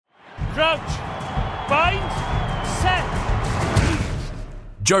Crouch. Bind. Set.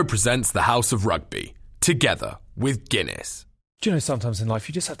 Joe presents the House of Rugby, together with Guinness. Do you know, sometimes in life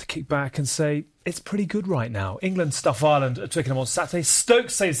you just have to kick back and say, it's pretty good right now. England stuff Ireland at Twickenham on Saturday, Stoke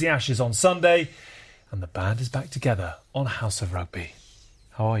saves the Ashes on Sunday, and the band is back together on House of Rugby.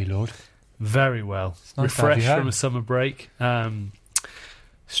 How are you, Lord? Very well. Nice Refreshed from a summer break.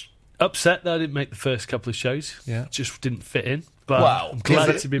 Upset that I didn't make the first couple of shows. Yeah. Just didn't fit in. But Wow. I'm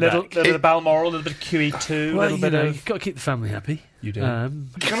glad to be back. Little bit of Balmoral, a little bit of QE2, a Well, little bit of... you've got to keep the family happy. You do. Can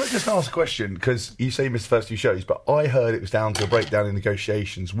I just ask a question? Because you say you missed the first few shows, but I heard it was down to a breakdown in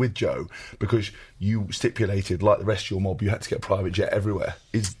negotiations with Joe because you stipulated, like the rest of your mob, you had to get a private jet everywhere.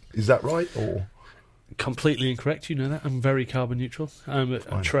 Is that right? Or Completely incorrect, you know that. I'm very carbon neutral. I'm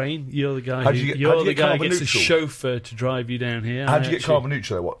a train. You're the guy. How'd you get who carbon gets a neutral? chauffeur to drive you down here. how do you get carbon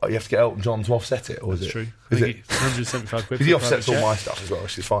neutral? What, you have to get Elton John to offset it, or is That's it? true. Is I it? think it's 175 quid. Because he for a private offsets all jet. my stuff as well,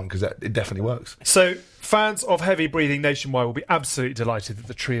 which is fine because it definitely works. So, fans of Heavy Breathing nationwide will be absolutely delighted that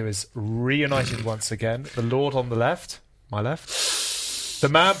the trio is reunited once again. The Lord on the left, my left. The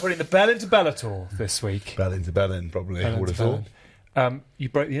man putting the bell into Bellator this week. Bell into Bellin, probably. Bell I would have into thought. Bellin. You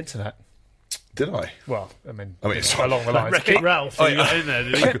broke the internet. Did I? Well, I mean it's along the lines. Wreck-It Ralph. Oh, you got in there,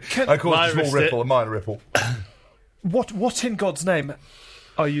 did you? I call it a Virus small it. ripple, a minor ripple. What in God's name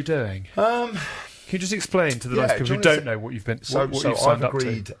are you doing? Can you just explain to the Yeah, nice people do who you don't want to know what you've been? So, what so you've signed I've up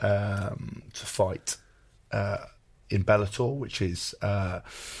agreed to fight in Bellator, which is kind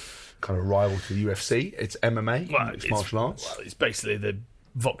of rival to the UFC. It's MMA, it's martial arts. Well, it's basically the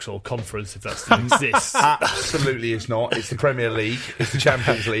Vauxhall Conference, if that still exists. Absolutely, it's not. It's the Premier League. It's the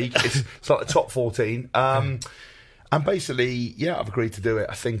Champions League. It's like the top 14. And basically, yeah, I've agreed to do it.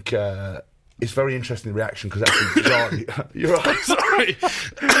 I think it's very interesting, the reaction, because actually, bizarrely, you're right. Sorry.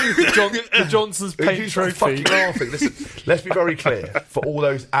 the Johnson's Paint Who's Trophy. fucking laughing? Listen, let's be very clear for all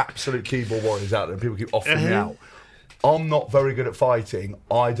those absolute keyboard warriors out there, and people keep offering me out. I'm not very good at fighting.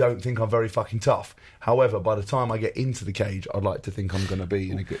 I don't think I'm very fucking tough. However, by the time I get into the cage, I'd like to think I'm going to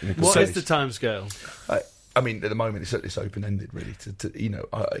be in a good What place. is the timescale? I mean, at the moment, it's open-ended, really.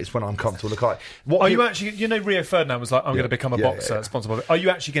 It's when I'm comfortable. Look, Are you actually? You know, Rio Ferdinand was like, "I'm going to become a boxer." yeah. Sponsored by it. Are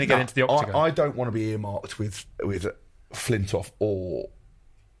you actually going to get into the octagon? I don't want to be earmarked with Flintoff or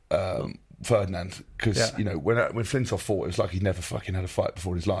Ferdinand, because you know when Flintoff fought, it was like he'd never fucking had a fight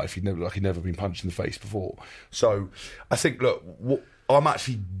before in his life. He'd never been punched in the face before. So I think, look, I'm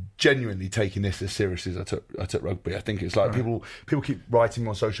actually genuinely taking this as seriously as I took rugby. I think it's like people keep writing me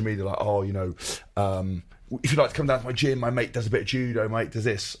on social media like, oh, you know, if you'd like to come down to my gym, my mate does a bit of judo, mate does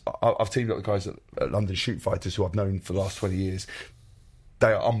this. I've teamed up with guys at London Shoot Fighters who I've known for the last 20 years.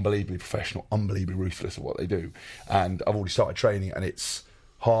 They are unbelievably professional, unbelievably ruthless at what they do. And I've already started training, and it's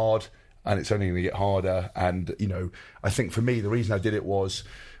hard, and it's only going to get harder. And, you know, I think for me, the reason I did it was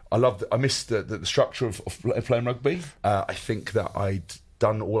I missed the structure of playing rugby. I think that I'd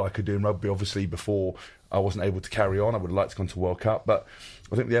done all I could do in rugby, obviously, before I wasn't able to carry on. I would have liked to go to World Cup. But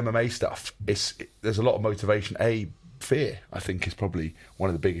I think the MMA stuff, there's a lot of motivation. Fear, I think, is probably one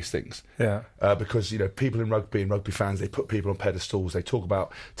of the biggest things. Yeah. Because, you know, people in rugby and rugby fans, they put people on pedestals, they talk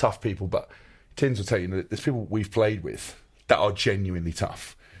about tough people, but Tins will tell you that there's people we've played with that are genuinely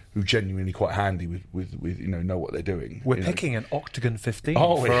tough, who genuinely quite handy with you know what they're doing. We're picking an Octagon 15.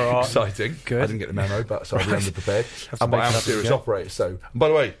 Oh, for our... exciting. Good. I didn't get the memo, but so I'll be underprepared. to And make I it am a up serious again. operator, so... And by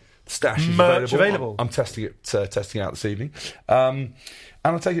the way, the stash is Merch available. available. I'm testing it out this evening. And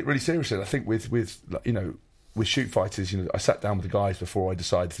I take it really seriously. I think with you know, with Shoot Fighters, you know, I sat down with the guys before I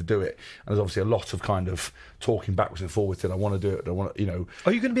decided to do it, and there's obviously a lot of kind of talking backwards and forwards. And I want to do it. I want to, you know.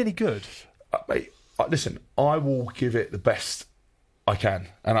 Are you going to be any good? Mate, listen, I will give it the best I can,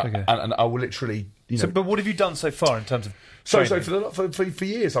 and I will literally, you know. But what have you done so far in terms of? So training? for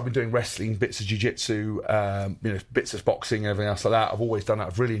years, I've been doing wrestling, bits of jiu-jitsu, you know, bits of boxing and everything else like that. I've always done that.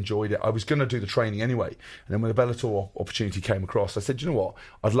 I've really enjoyed it. I was going to do the training anyway, and then when the Bellator opportunity came across, I said, you know what?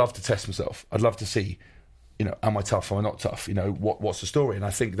 I'd love to test myself. I'd love to see, you know, am I tough? Am I not tough? You know, what's the story? And I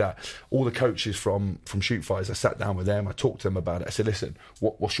think that all the coaches from Shoot Fighters, I sat down with them, I talked to them about it. I said, listen,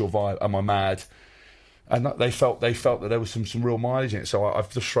 what's your vibe? Am I mad? And they felt that there was some real mileage in it. So I've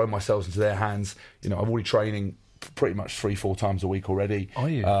just thrown myself into their hands. You know, I'm already training pretty much 3-4 times a week already. Are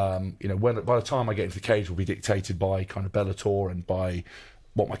you? You know, by the time I get into the cage, will be dictated by kind of Bellator and by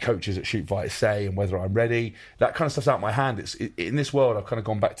what my coaches at Shoot Fighters say and whether I'm ready. That kind of stuff's out of my hand. In this world, I've kind of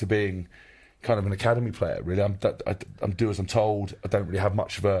gone back to being kind of an academy player. Really, I'm do as I'm told. I don't really have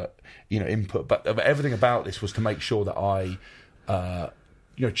much of a input. But everything about this was to make sure that I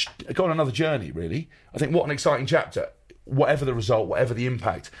go on another journey. Really, I think what an exciting chapter. Whatever the result, whatever the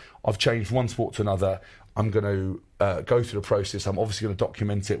impact, I've changed one sport to another. I'm going to go through the process. I'm obviously going to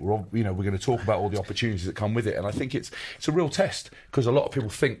document it. We're going to talk about all the opportunities that come with it. And I think it's a real test because a lot of people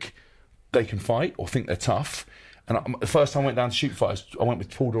think they can fight or think they're tough. And the first time I went down to shoot fights, I went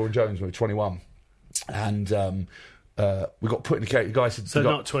with Paul Doran Jones when we were 21, and we got put in the cage. The guy said, So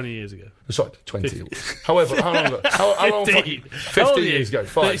not 20 years ago. Sorry, 20. However, how long ago? How long? 15. 15 years ago.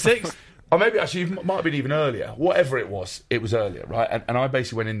 36? Or maybe actually it might have been even earlier. Whatever it was earlier, right? And I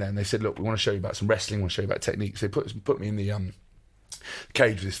basically went in there and they said, look, we want to show you about some wrestling, we want to show you about techniques. They put me in the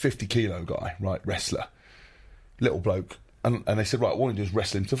cage with this 50-kilo guy, right, wrestler, little bloke. And they said, right, what I want to do is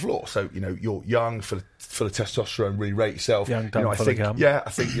wrestle him to the floor. So, you're young, full of testosterone, really rate yourself. Young, dumb, I full think, of gum. yeah,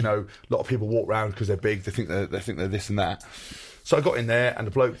 I think, a lot of people walk around because they're big, they think they're this and that. So I got in there and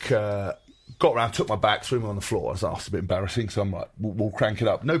the bloke got around, took my back, threw me on the floor. I was like, oh, it's a bit embarrassing. So I'm like, we'll crank it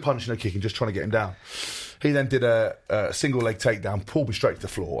up. No punching, no kicking, just trying to get him down. He then did a single leg takedown, pulled me straight to the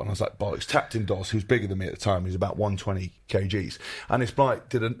floor, and I was like, bollocks. Tapped in Doz, who's bigger than me at the time. He was about 120 kgs. And this bloke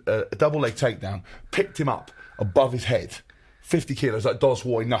did a double leg takedown, picked him up above his head, 50 kilos, like Doz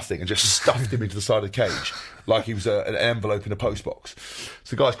wore nothing, and just stuffed him into the side of the cage like he was an envelope in a post box.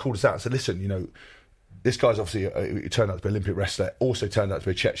 So the guys called us out and said, listen, this guy's obviously he turned out to be an Olympic wrestler, also turned out to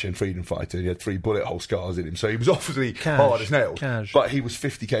be a Chechen freedom fighter. He had 3 bullet hole scars in him, so he was obviously hard as nails. But he was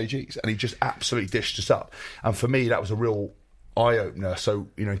 50 kgs, and he just absolutely dished us up. And for me, that was a real eye-opener. So,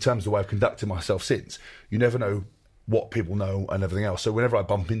 in terms of the way I've conducted myself since, you never know what people know and everything else. So whenever I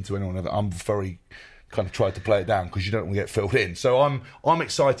bump into anyone, I'm very kind of tried to play it down because you don't want to get filled in. So I'm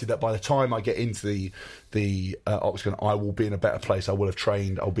excited that by the time I get into the Octagon, I will be in a better place. I will have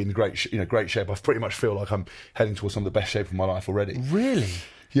trained. I'll be in great shape. I pretty much feel like I'm heading towards some of the best shape of my life already. Really?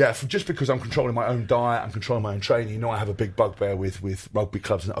 Yeah, just because I'm controlling my own diet, I'm controlling my own training. I have a big bugbear with rugby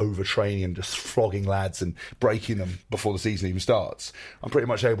clubs and overtraining and just flogging lads and breaking them before the season even starts. I'm pretty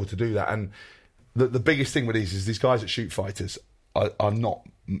much able to do that. And the biggest thing with these guys that shoot fighters are not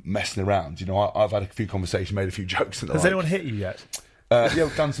messing around. I've had a few conversations, made a few jokes. Has anyone hit you yet? Yeah,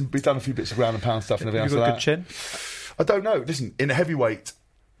 we've done a few bits of ground and pound stuff and everything else. Have you got like a good chin? I don't know. Listen, in a heavyweight,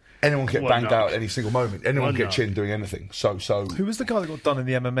 anyone can get banged out at any single moment. Anyone can get chin doing anything. So who was the guy that got done in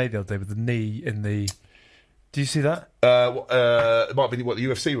the MMA the other day with the knee in the? Do you see that? It might be the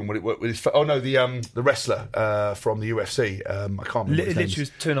UFC one. The wrestler from the UFC. I can't remember. It literally was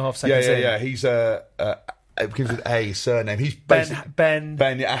 2.5 seconds. Yeah. He's it begins with A, surname. He's Ben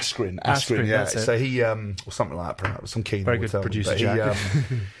Askren. Askren, yeah. that's it. So he or something like that. Some keen. Very good producer, Jack.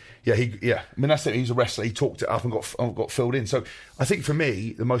 Yeah. I mean, that's it. He's a wrestler. He talked it up and got filled in. So I think for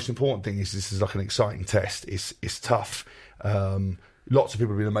me, the most important thing is this is like an exciting test. It's tough. Lots of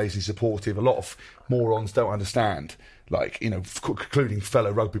people have been amazingly supportive. A lot of morons don't understand. Including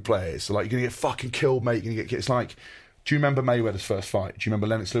fellow rugby players. So, you're going to get fucking killed, mate. You're going to get. It's like, do you remember Mayweather's first fight? Do you remember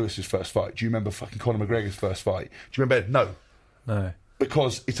Lennox Lewis's first fight? Do you remember fucking Conor McGregor's first fight? Do you remember? No.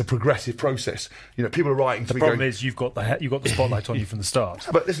 Because it's a progressive process. People are writing to me. The problem is you've got the spotlight on you from the start.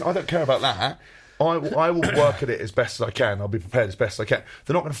 But listen, I don't care about that. I will work at it as best as I can. I'll be prepared as best as I can.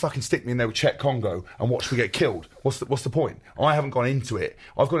 They're not going to fucking stick me in there with Czech Congo and watch me get killed. What's the point? I haven't gone into it.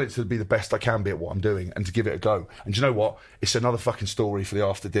 I've gone into it to be the best I can be at what I'm doing and to give it a go. And do you know what? It's another fucking story for the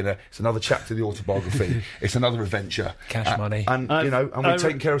after dinner. It's another chapter of the autobiography. It's another adventure. Cash money. And we're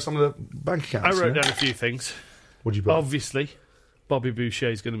taking care of some of the bank accounts. I wrote down a few things. What did you put? Obviously, Bobby Boucher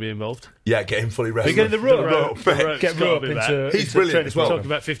is going to be involved. Yeah, get him fully rested. Get in the rope. Get Rope into. He's brilliant as well. Talking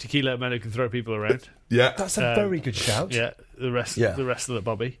about 50-kilo men who can throw people around. Yeah, that's a very good shout. Yeah, the rest of the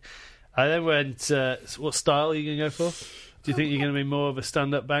Bobby. I then went, what style are you going to go for? Do you think you're going to be more of a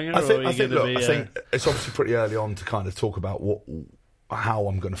stand-up banger? I think it's obviously pretty early on to kind of talk about how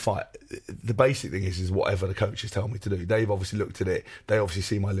I'm going to fight. The basic thing is whatever the coaches tell me to do. They've obviously looked at it. They obviously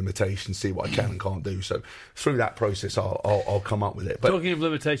see my limitations, see what I can and can't do. So through that process, I'll come up with it. But talking of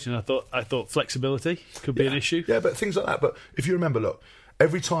limitation, I thought flexibility could be an issue. Yeah, but things like that. But if you remember, look,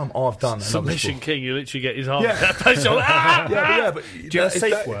 every time I've done Submission King, you literally get his arm. Yeah, but do you have a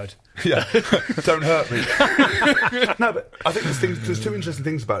safe word? Yeah, don't hurt me. No, but I think there's two interesting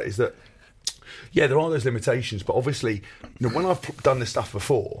things about it. Is that there are those limitations, but obviously, when I've done this stuff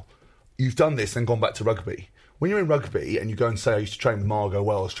before, you've done this and gone back to rugby. When you're in rugby and you go and say, I used to train with Margot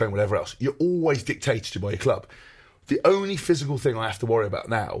Wells, train whatever else, you're always dictated to by your club. The only physical thing I have to worry about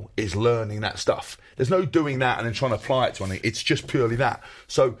now is learning that stuff. There's no doing that and then trying to apply it to anything. It's just purely that.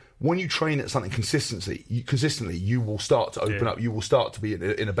 So when you train at something consistently, you will start to open up. You will start to be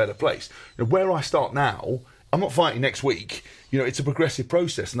in a better place. Where I start now, I'm not fighting next week. It's a progressive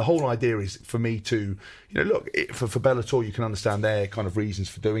process, and the whole idea is for me to, for Bellator, you can understand their kind of reasons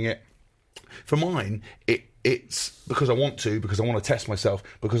for doing it. For mine, it's because I want to, because I want to test myself,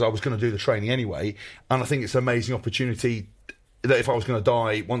 because I was going to do the training anyway. And I think it's an amazing opportunity that if I was going to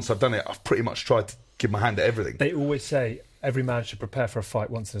die, once I've done it, I've pretty much tried to give my hand at everything. They always say every man should prepare for a fight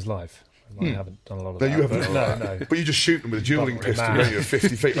once in his life. I haven't done a lot of No, that. you haven't. No. But you just shoot them with a dueling Not really pistol, mad. don't you, at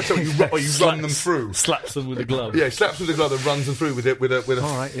 50 feet. I tell you, you run them through. Slaps them with a glove. Yeah, he slaps them with a glove and runs them through with a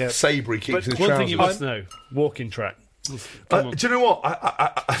All right, yeah. sabre he keeps in But his one thing you trousers. must know: walking track. Come on. Do you know what?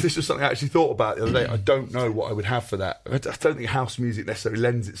 I this was something I actually thought about the other day. I don't know what I would have for that. I don't think house music necessarily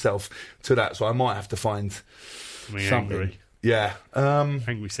lends itself to that, so I might have to find Something something. angry. Yeah.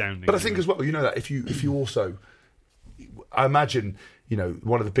 Angry sounding. But I think as well, you know, that if you also, I imagine, you know,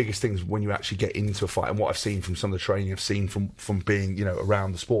 one of the biggest things when you actually get into a fight, and what I've seen from some of the training I've seen from being, you know,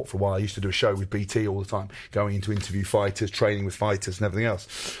 around the sport for a while. I used to do a show with BT all the time, going in to interview fighters, training with fighters and everything else,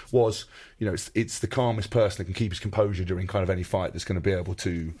 was, you know, it's the calmest person that can keep his composure during kind of any fight that's going to be able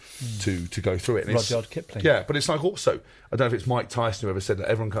to go through it. And Rudyard Kipling. Yeah, but it's like also, I don't know if it's Mike Tyson who ever said that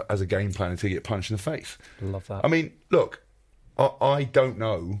everyone has a game plan until you get punched in the face. Love that. I mean, look, I don't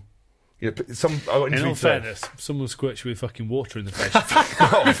know. You know, in all fairness, someone squirts you with fucking water in the face.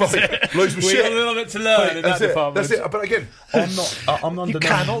 oh, fuck, loads of We shit. got a little bit to learn in that That's it. department. That's it. But again, I'm under You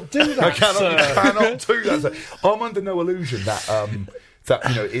cannot do that, I cannot sir. do that. Sir. I'm under no illusion that that,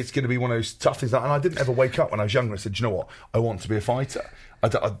 you know, it's going to be one of those tough things. And I didn't ever wake up when I was younger and said, "Do you know what? I want to be a fighter." I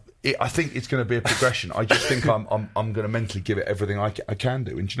think it's going to be a progression. I just think I'm going to mentally give it everything I can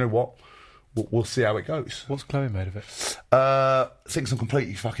do. And do you know what? We'll see how it goes. What's Chloe made of it? Thinks I'm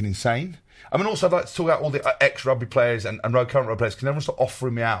completely fucking insane. I mean, also, I'd like to talk about all the ex-rugby players and current rugby players. Can everyone stop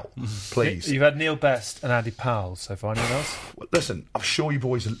offering me out, please? You've had Neil Best and Andy Powell so far. Anyone else? Listen, I'm sure you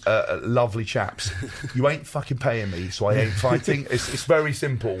boys are lovely chaps. You ain't fucking paying me, so I ain't fighting. It's very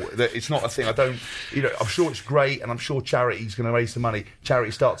simple. It's not a thing. I don't, you know, I'm sure it's great, and I'm sure charity's going to raise some money.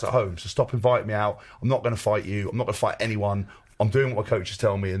 Charity starts at home, so stop inviting me out. I'm not going to fight you. I'm not going to fight anyone. I'm doing what my coaches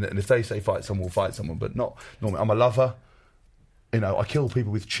tell me, and if they say fight someone, we'll fight someone, but not normally. I'm a lover. You know, I kill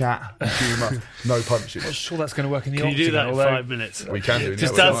people with chat and humour, no punches. I'm sure that's going to work in the Can you do that in although- 5 minutes? We can do it.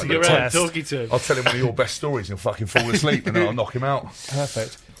 Just now, dancing we might. around, Test. talking to him. I'll tell him one of your best stories and he'll fucking fall asleep, and then I'll knock him out.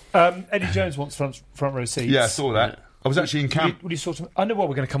 Perfect. Eddie Jones wants front row seats. Yeah, I saw that. I was actually in camp. Will you sort of, I know what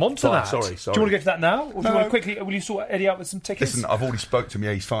we're going to come on to Sorry, that. sorry. Do you want to go to that now? Or do No. you want to quickly, will you sort Eddie out with some tickets? Listen, I've already spoke to him.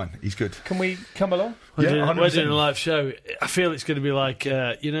 Yeah, he's fine. He's good. Can we come along? We're, Yeah, doing, 100%. we're doing a live show. I feel it's going to be like,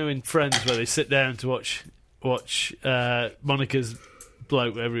 you know, in Friends where they sit down to watch Monica's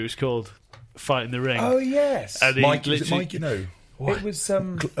bloke, whatever he was called, fight in the ring. Oh, yes. And he Mike, is it literally- Mike? You know. It was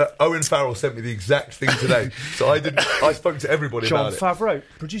Owen Farrell sent me the exact thing today, so I spoke to everybody John about it. Favreau.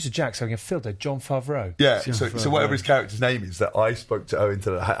 Producer Jack's having a field day. John Favreau. Yeah, so whatever his character's name is, that I spoke to Owen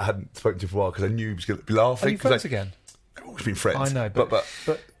today. I hadn't spoken to him for a while because I knew he was going to be laughing. Are you 'cause friends I- again? We've always been friends. I know, but but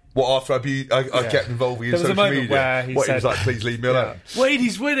what after I kept involving in There was a social moment media, where he he said- was like, "Please leave me alone." Wade,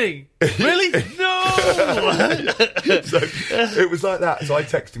 he's winning. Really? No! So it was like that. So I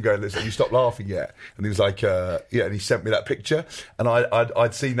texted him going, "Listen, you stopped laughing yet?" And he was like, "Yeah." And he sent me that picture, and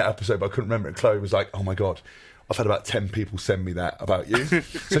I'd seen that episode, but I couldn't remember it. And Chloe was like, "Oh my god, I've had about 10 people send me that about you."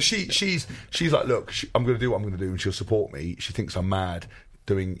 So she's like, "Look, I'm going to do what I'm going to do, and she'll support me." She thinks I'm mad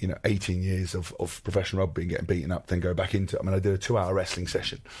doing 18 years of professional rugby and getting beaten up, then go back into it. I mean, I did a 2-hour wrestling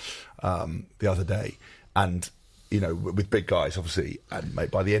session the other day, and with big guys, obviously, and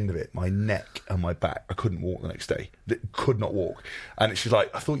mate, by the end of it, my neck and my back, I couldn't walk the next day. Could not walk. And she's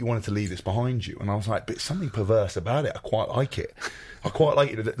like, "I thought you wanted to leave this behind you." And I was like, "But something perverse about it. I quite like it. I quite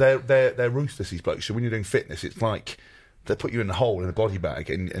like it." They're ruthless, these blokes. So when you're doing fitness, it's like they put you in a hole in a body bag,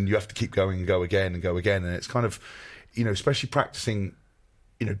 and you have to keep going and go again and go again. And it's kind of, especially practicing,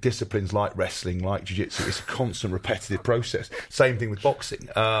 disciplines like wrestling, like jiu-jitsu, it's a constant repetitive process. Same thing with boxing.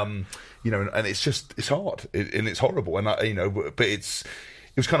 And it's hard and it's horrible. And but it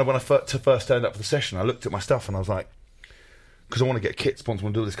was kind of when I first turned up for the session, I looked at my stuff and I was like, because I want to get kit sponsors, I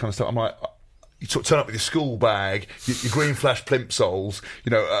want to do all this kind of stuff. I'm like, you sort of turn up with your school bag, your green flash plimp soles,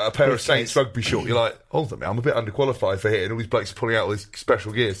 a pair of Saints rugby shorts. You're like, hold on, man, I'm a bit underqualified for here, and all these blokes are pulling out all this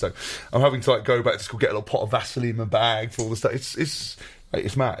special gear. So I'm having to go back to school, get a little pot of Vaseline in my bag for all the stuff.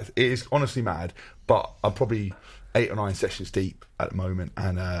 It's mad. It is honestly mad. But I'm probably 8 or 9 sessions deep at the moment,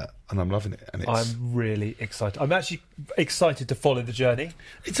 and I'm loving it. And I'm really excited. I'm actually excited to follow the journey.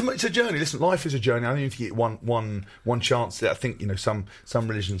 It's a journey. Listen, life is a journey. I don't think you get one chance. I think some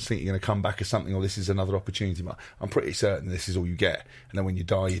religions think you're going to come back as something, or this is another opportunity. I'm pretty certain this is all you get, and then when you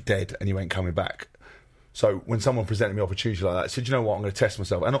die, you're dead, and you ain't coming back. So when someone presented me an opportunity like that, I said, "You know what? I'm going to test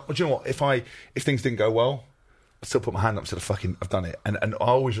myself." And do you know what? If things didn't go well, I still put my hand up and said, I've done it. And I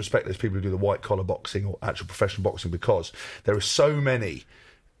always respect those people who do the white collar boxing or actual professional boxing, because there are so many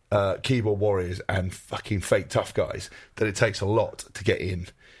keyboard warriors and fucking fake tough guys that it takes a lot to get in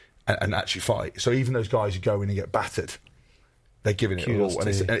and actually fight. So even those guys who go in and get battered, they're giving it all,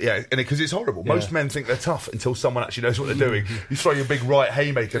 and because it's horrible. Most men think they're tough until someone actually knows what they're doing. You throw your big right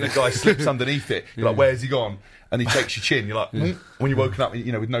haymaker, and the guy slips underneath it. You're like, "Where's he gone?" And he takes your chin. You're like, when you're woken up,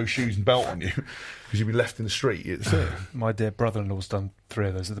 with no shoes and belt on you because you've been left in the street. My dear brother-in-law's done 3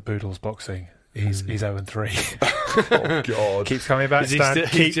 of those at the Poodles boxing. He's 0-3. Oh God! Keeps coming back. Stan.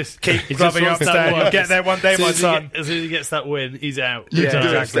 Keep he rubbing up, Stan. You'll get there one day, my son. As soon as he gets that win, he's out.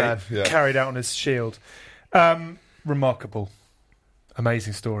 Yeah, exactly. Yeah. Carried out on his shield. Remarkable.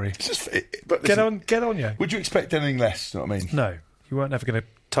 Amazing story. Get on, yeah. Would you expect anything less? You know what I mean? No, you weren't ever going to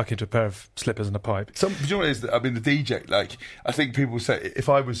tuck into a pair of slippers and a pipe. Do you know what it is? I mean, the DJ. Like, I think people say if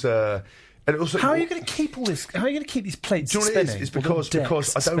I was. And also, how are you going to keep all this? How are you going to keep these plates do you know spinning? What it is? It's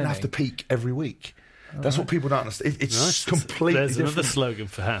because I don't have to peak every week. That's what people don't understand. It's completely There's different. another slogan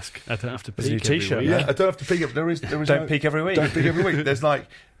for Hask. I don't have to peak There's a new T-shirt. every week. Yeah, I don't have to peak. There is Don't peak every week. Don't peak every week.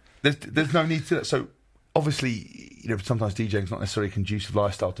 There's no need to. So obviously, sometimes DJing is not necessarily a conducive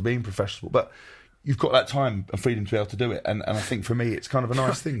lifestyle to being professional, but you've got that time and freedom to be able to do it. And I think for me, it's kind of a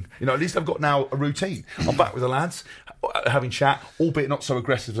nice thing. At least I've got now a routine. I'm back with the lads, having chat, albeit not so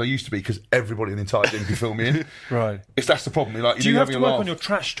aggressive as I used to be, because everybody in the entire gym can fill me in. Right. That's the problem. Do you have to work on your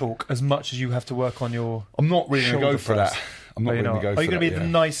trash talk as much as you have to work on your? I'm not really going to go for that. I'm not really going to go for that. Are you going to be the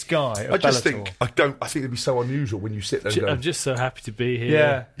nice guy? I just think I think it'd be so unusual when you sit there. And go, I'm just so happy to be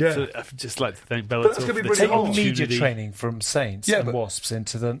here. Yeah. So I'd just like to thank Bellator for the taking media training from Saints and Wasps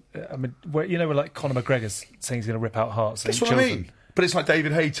into the. I mean, where like Conor McGregor's saying he's going to rip out hearts. That's what I mean. But it's like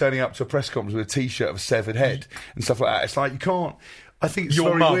David Hay turning up to a press conference with a T-shirt of a severed head and stuff like that. It's like you can't. I think it's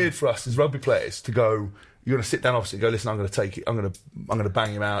very weird for us as rugby players to go. You're going to sit down opposite and go, listen, I'm going to take it. I'm going to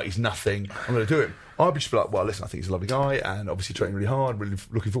bang him out. He's nothing. I'm going to do him. I'd just be like, well, listen, I think he's a lovely guy and obviously training really hard, really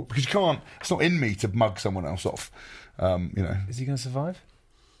looking forward. Because you can't. It's not in me to mug someone else off. Is he going to survive?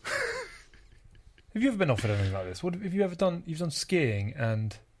 Have you ever been offered anything like this? What have you ever done? You've done skiing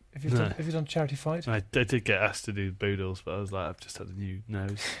and have you done charity fight? I did get asked to do Boodles, but I was like, I've just had a new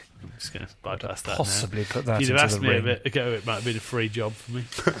nose. I'm just going to bypass that. Possibly put that. If you'd into have asked the me ring. a bit ago, it might have been a free job for me.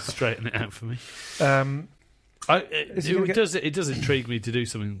 Straighten it out for me. It does intrigue me to do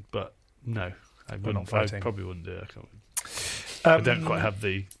something, but no, I probably wouldn't do it. I don't quite have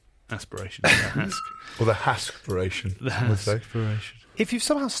the aspiration of the Hask. Or the Hask-piration. The Hask-piration. If you've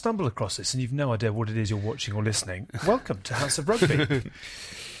somehow stumbled across this and you've no idea what it is you're watching or listening, welcome to House of Rugby.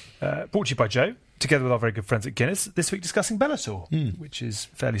 Brought to you by Joe, together with our very good friends at Guinness, this week discussing Bellator, which is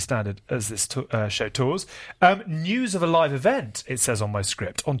fairly standard as this show tours. News of a live event, it says on my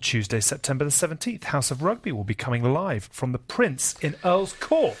script. On Tuesday, September the 17th, House of Rugby will be coming live from the Prince in Earl's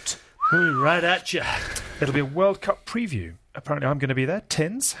Court. Right at you. It'll be a World Cup preview. Apparently I'm going to be there.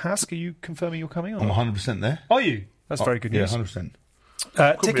 Tins, Hask, are you confirming you're coming on? I'm 100% there. Are you? That's very good news. Yeah, 100%.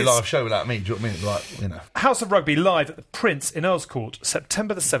 Couldn't be a live show without me. Do you know what I mean? House of Rugby live at the Prince in Earl's Court,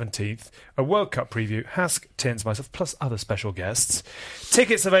 September the 17th. A World Cup preview. Hask, Tins, myself, plus other special guests.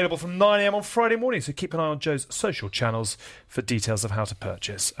 Tickets available from 9 a.m. on Friday morning, so keep an eye on Joe's social channels for details of how to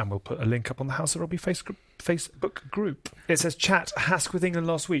purchase. And we'll put a link up on the House of Rugby Facebook group. It says chat Hask with England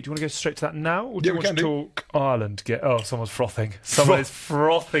last week. Do you want to go straight to that now? Or do you want to talk Ireland? Someone's frothing. Someone is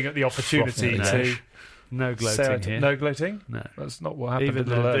frothing at the opportunity to... No gloating here. No gloating? No. That's not what happened. Even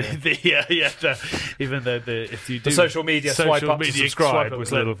though if you do the social media swipe up to subscribe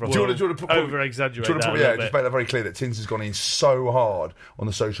was a little... Do you want to over-exaggerate that just make that very clear that Tins has gone in so hard on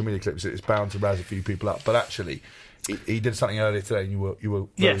the social media clips that it's bound to razz a few people up. But actually, he did something earlier today and you were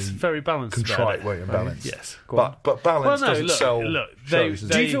very balanced contrite, weren't you? Balanced. Yes. But balance doesn't sell shows.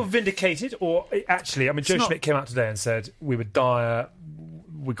 Do you feel vindicated? Or actually, I mean, Joe Schmidt came out today and said, we were dire,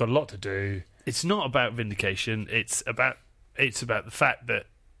 we've got a lot to do. It's not about vindication. It's about the fact that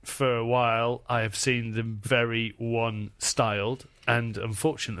for a while I have seen them very one-styled, and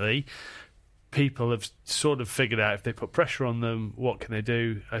unfortunately, people have sort of figured out if they put pressure on them, what can they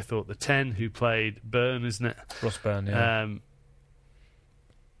do? I thought the 10 who played Byrne, isn't it? Ross Byrne, yeah.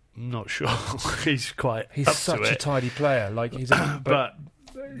 Not sure. He's such a tidy player. Like he's but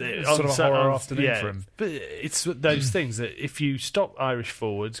sort of a horror afternoon for him. But it's those things that if you stop Irish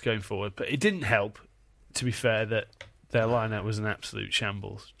forwards going forward, but it didn't help, to be fair, that their line-out was an absolute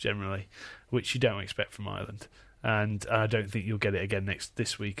shambles generally, which you don't expect from Ireland, and I don't think you'll get it again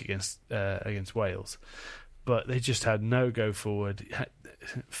this week against Wales. But they just had no go forward.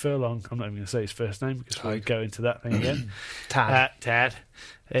 Furlong, I'm not even going to say his first name because we'll go into that thing again. Tad.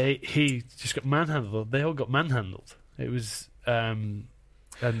 He just got manhandled. They all got manhandled. It was.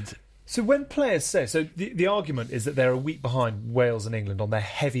 And So when players say, the argument is that they're a week behind Wales and England on their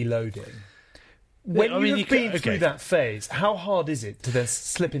heavy loading. When you've been through that phase, how hard is it to then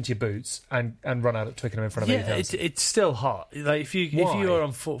slip into your boots and run out at Twickenham in front of 80,000? It's still hard. Like if you are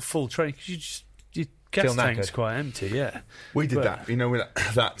on full training, because your gas tank's quite empty. Yeah, we did that. You know,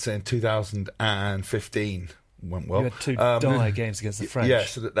 that's in 2015 went well. You had two dire games against the French. Yeah,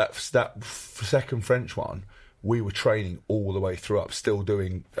 so that second French one, we were training all the way through up, still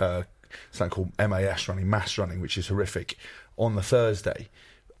doing something called MAS running, mass running, which is horrific, on the Thursday.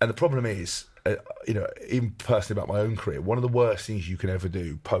 And the problem is, even personally about my own career, one of the worst things you can ever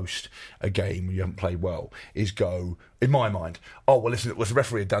do post a game when you haven't played well is go, in my mind, oh, well, listen, the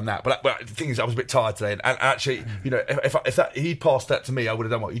referee had done that. But the thing is, I was a bit tired today. And actually, if he'd passed that to me, I would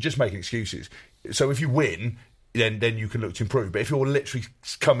have done what? You're just making excuses. So if you win, then you can look to improve. But if you're literally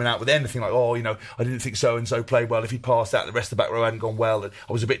coming out with anything like, I didn't think so-and-so played well, if he passed out, the rest of the back row hadn't gone well, and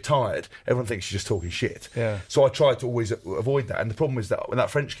I was a bit tired, everyone thinks you're just talking shit. Yeah. So I tried to always avoid that. And the problem is that in that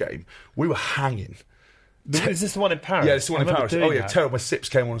French game, we were hanging. Is this the one in Paris? Yeah, it's the one in Paris. Oh, yeah, terrible. My Sips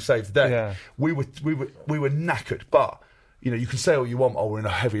came on and saved the day. Yeah. We were knackered, but... you can say all you want, we're in a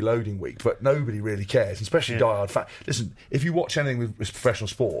heavy loading week, but nobody really cares, especially diehard fans. Listen, if you watch anything with professional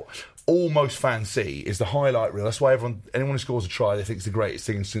sport, all most fans see is the highlight reel. That's why anyone who scores a try, they think it's the greatest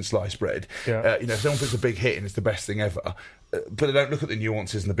thing since sliced bread. Yeah. If someone puts a big hit in, it's the best thing ever. But they don't look at the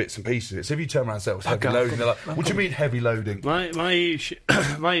nuances and the bits and pieces. So if you turn around and say, it's heavy loading, they're like, what do you mean heavy loading?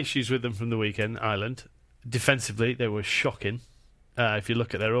 My issues with them from the weekend, Ireland, defensively, they were shocking. If you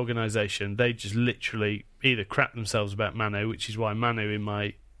look at their organisation, they just literally either crap themselves about Manu, which is why Manu, in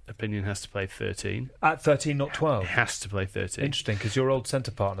my opinion, has to play 13. At 13, not 12? He has to play 13. Interesting, because your old centre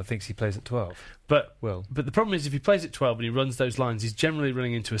partner thinks he plays at 12. But the problem is, if he plays at 12 and he runs those lines, he's generally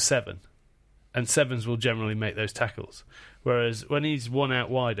running into a 7. And 7s will generally make those tackles. Whereas when he's one out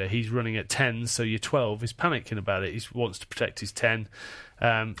wider, he's running at 10, so your 12 is panicking about it. He wants to protect his 10.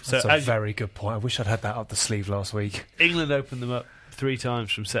 That's a very good point. I wish I'd had that up the sleeve last week. England opened them up 3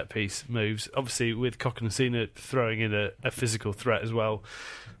 times from set-piece moves. Obviously, with Cokanasina throwing in a physical threat as well,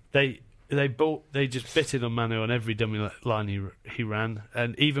 they just bit in on Manu on every dummy line he ran.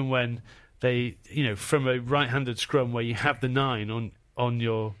 And even when they, from a right-handed scrum where you have the 9 on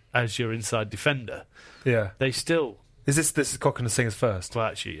your as your inside defender, they still... This is Cokanasina's first? Well,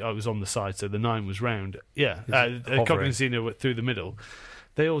 actually, I was on the side, so the 9 was round. Yeah, Cokanasina went through the middle.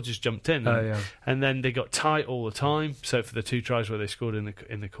 They all just jumped in, and then they got tight all the time. So for the 2 tries where they scored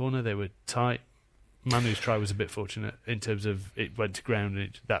in the corner, they were tight. Manu's try was a bit fortunate in terms of it went to ground,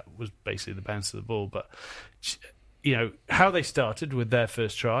 and that was basically the bounce of the ball. But how they started with their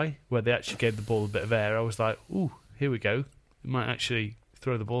first try, where they actually gave the ball a bit of air, I was like, "Ooh, here we go. We might actually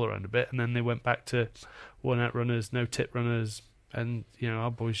throw the ball around a bit." And then they went back to one-out runners, no tip runners, and our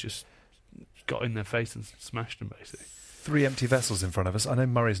boys just got in their face and smashed them basically. 3 empty vessels in front of us. I know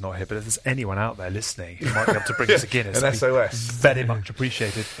Murray's not here, but if there's anyone out there listening who might be able to bring us a Guinness, an SOS, very much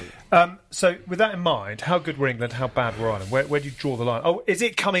appreciated. So, with that in mind, how good were England? How bad were Ireland? Where do you draw the line? Oh, is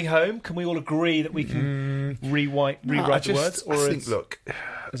it coming home? Can we all agree that we can rewrite the words? Or I think, look,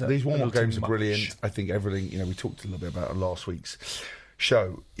 these warm-up games are brilliant. I think everything. We talked a little bit about last week's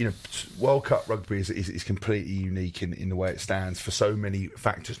show. World Cup rugby is completely unique in the way it stands for so many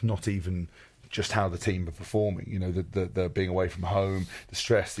factors. Not even just how the team are performing, the being away from home, the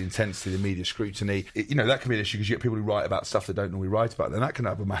stress, the intensity, the media scrutiny. That can be an issue because you get people who write about stuff they don't normally write about, and that can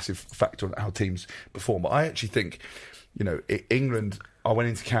have a massive factor on how teams perform. But I actually think, England, I went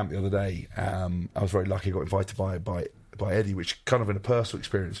into camp the other day, I was very lucky, I got invited by Eddie, which kind of in a personal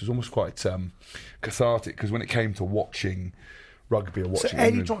experience was almost quite cathartic, because when it came to watching rugby or watching. So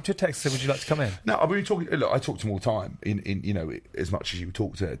Eddie dropped your text and said, "Would you like to come in?" No, I mean, I talk to him all the time. In as much as you would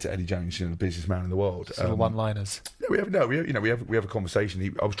talk to Eddie Jones, the busiest man in the world. Sort of one-liners. We have a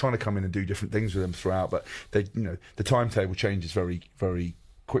conversation. I was trying to come in and do different things with him throughout, but the timetable changes very, very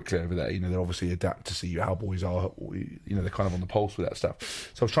quickly over there. They obviously adapt to see how boys are. They're kind of on the pulse with that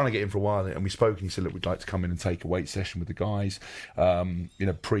stuff. So I was trying to get in for a while, and we spoke, and he said, "Look, we'd like to come in and take a weight session with the guys,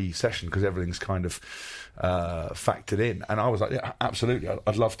 pre-session, because everything's kind of factored in." And I was like, "Yeah, absolutely,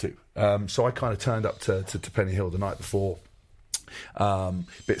 I'd love to." So I kind of turned up to Penny Hill the night before.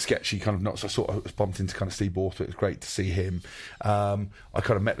 Bit sketchy, kind of not. So I sort of was bumped into kind of Steve Borthwick. It was great to see him. I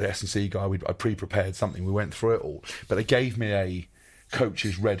kind of met the S&C guy. I pre-prepared something. We went through it all, but they gave me a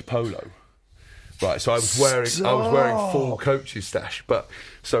coach's red polo, right? So I was wearing full coach's stash. But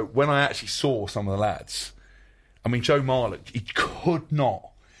so when I actually saw some of the lads, I mean, Joe Marlock, he could not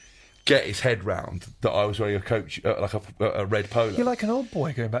get his head round that I was wearing a coach, like a red polo. You're like an old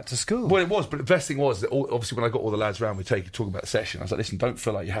boy going back to school. Well, it was, but the best thing was that obviously when I got all the lads around, we talking about the session. I was like, listen, don't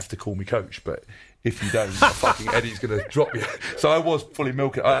feel like you have to call me coach, but if you don't, fucking Eddie's going to drop you. So I was fully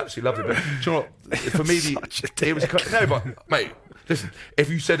milking. I absolutely loved it. But do you know what? For me, it was no, but mate. Listen, if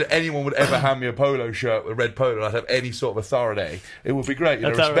you said that anyone would ever hand me a polo shirt with a red polo and I'd have any sort of authority, it would be great. You know,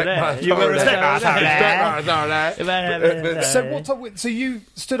 respect my authority. You will respect my authority. So you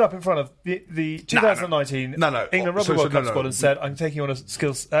stood up in front of the 2019 No. England Rugby World Cup squad and said, "I'm taking you on a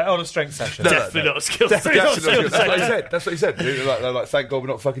strength session." Definitely not a skills session. That's what he said. They're like, thank God we're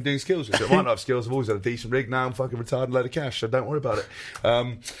not fucking doing skills. I might not have skills. I've always had a decent rig. Now I'm fucking retired and a load of cash, so don't worry about it.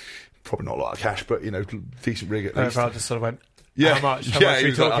 Probably not a lot of cash, but you know, decent rig at least. I just sort of went. Yeah, how much are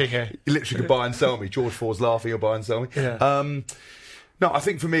we talking here? You literally could buy and sell me. George Ford's laughing, you'll buy and sell me. Yeah. No, I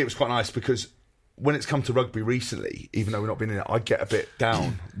think for me it was quite nice because when it's come to rugby recently, even though we've not been in it, I get a bit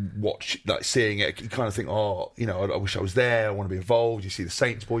down seeing it. You kind of think, oh, you know, I wish I was there. I want to be involved. You see the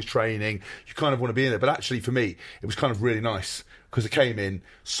Saints boys training. You kind of want to be in there. But actually, for me, it was kind of really nice because I came in,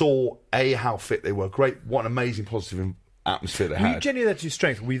 saw how fit they were. Great, what an amazing positive atmosphere they Were you had. genuinely there to do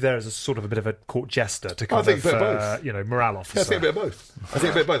strength? Were you there as a sort of a bit of a court jester to kind I think a bit of both. Morale officer? Yeah, I think a bit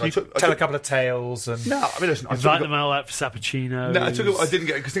of both. You tell a couple of tales and No, I mean, listen, Invite them all out for Sappuccino. No, I didn't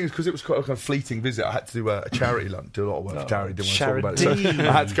get because it was quite a kind of fleeting visit. I had to do a charity lunch, do a lot of work for charity. Didn't want to talk about it, so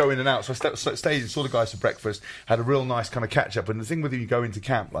I had to go in and out. So I stayed and saw the guys for breakfast. Had a real nice kind of catch up. And the thing with you go into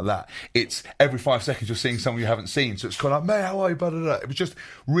camp like that, it's every 5 seconds you're seeing someone you haven't seen. So it's kind of like, mate, how are you? Blah, blah, blah. It was just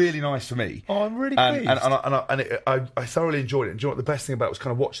really nice for me. Oh, I'm really pleased. And I thoroughly enjoyed it. And do you know what the best thing about it was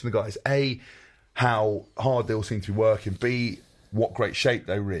kind of watching the guys? A, how hard they all seem to be working. B, what great shape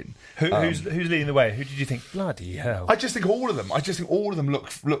they were in. Who's leading the way? Who did you think? Bloody hell! I just think all of them.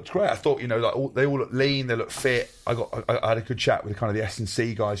 Looked great. I thought, you know, like they all look lean. They look fit. I had a good chat with kind of the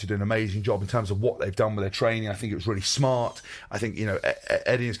S&C guys who do an amazing job in terms of what they've done with their training. I think it was really smart. I think, you know,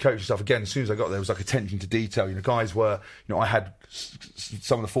 Eddie and his coaching stuff. Again, as soon as I got there, was like attention to detail. You know, guys were, you know, I had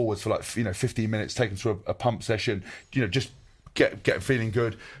some of the forwards for like, you know, 15 minutes taken through a pump session. You know, just get feeling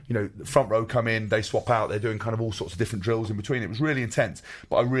good. You know, the front row come in, they swap out, they're doing kind of all sorts of different drills in between. It was really intense,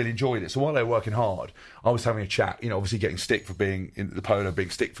 but I really enjoyed it. So while they were working hard, I was having a chat, you know, obviously getting stick for being in the polo,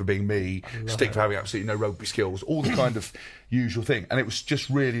 being stick for being me, stick for having absolutely no rugby skills, all the kind of usual thing. And it was just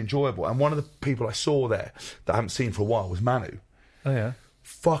really enjoyable. And one of the people I saw there that I haven't seen for a while was Manu. Oh yeah.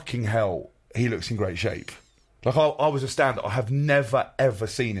 Fucking hell, he looks in great shape. Like, I was astounded. I have never, ever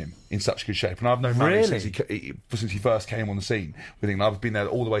seen him in such good shape. And I've known Manu since he first came on the scene with England. I've been there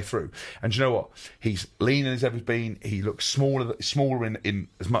all the way through. And do you know what? He's leaner as ever been. He looks smaller in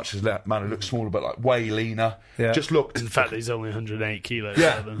as much as Manu looks smaller, but like way leaner. Yeah. Just looked. In fact, he's only 108 kilos.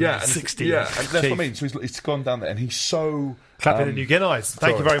 Yeah. 60. Yeah, and that's what I mean. So he's gone down there and he's so... Clapping the New Guineas.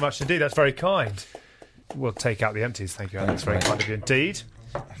 Thank you sorry. very much indeed. That's very kind. We'll take out the empties. Thank you, Alex. Very kind of you indeed.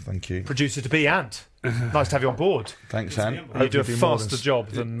 Thank you. Producer to be Ant. Nice to have you on board. Thanks, Anne. You do a faster job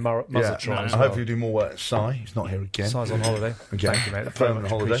than Muzzletron. I hope you do more work. Si, he's not here again. Si's on holiday. Again. Thank you, mate. Very Much much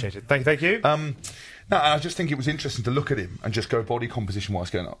holiday. appreciated. Thank you. No, I just think it was interesting to look at him and just go body composition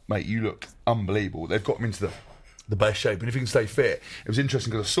wise, going, mate, you look unbelievable. They've got him into the best shape, and if he can stay fit, it was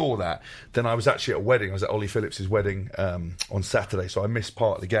interesting because I saw that. Then I was actually at a wedding. I was at Ollie Phillips' wedding on Saturday, so I missed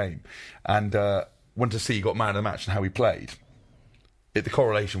part of the game, and wanted to see he got man of the match and how he played. The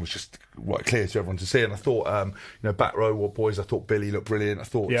correlation was just quite clear to everyone to see, and I thought, you know, back row boys. I thought Billy looked brilliant. I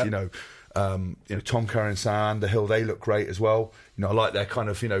thought, you know, Tom Curran and Sam Underhill, they look great as well. You know, I like their kind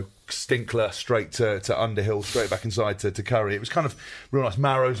of, you know, Stinkler straight to Underhill, straight back inside to Curry. It was kind of real nice.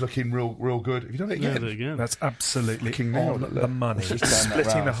 Marrow's looking real good. Have you done it again? That's absolutely Fucking on the money.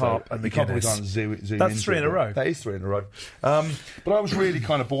 Splitting the harp and the Guinness. That's 3 in a row. That is 3 in a row. But I was really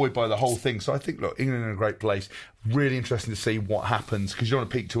kind of buoyed by the whole thing. So I think, look, England in a great place. Really interesting to see what happens because you don't want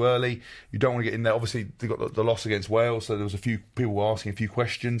to peak too early. You don't want to get in there. Obviously, they got the loss against Wales, so there was a few people were asking a few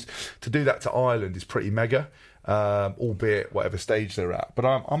questions. To do that to Ireland is pretty mega. Albeit whatever stage they're at, but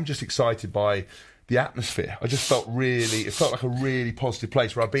I'm just excited by the atmosphere. I just felt like a really positive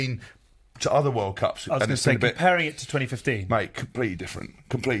place where I've been to other World Cups. I was going to say, comparing it to 2015, mate, completely different,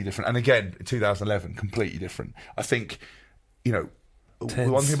 and again in 2011, completely different. I think, you know,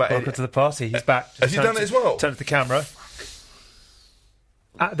 one thing about welcome to the party. He's back. Has he done it as well? Turn to the camera.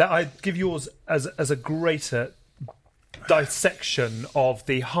 I'd give yours as a greater dissection of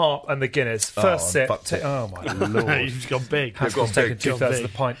the harp and the Guinness. First sip. Oh my lord! You've gone big. Haskell's taken 2/3 of the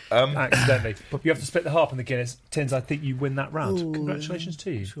pint accidentally. But you have to split the harp and the Guinness. Tins, I think you win that round. Ooh, congratulations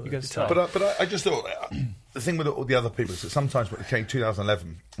to you. You get to start. But I just thought the thing with all the other people is that sometimes when it came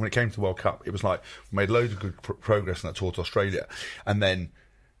 2011, when it came to the World Cup, it was like we made loads of good progress in that tour to Australia, and then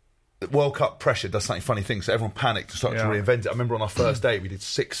World Cup pressure does something funny things. So everyone panicked and started to reinvent it. I remember on our first day we did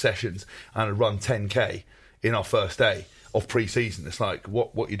 6 sessions and had run 10k in our first day of pre-season. It's like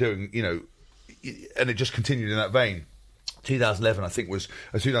what you're doing, you know, and it just continued in that vein. 2011, I think,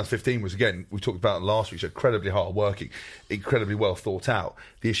 2015 was, again, we talked about it last week, so incredibly hard working, incredibly well thought out.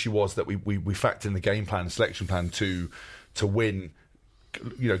 The issue was that we factored in the game plan, the selection plan to win,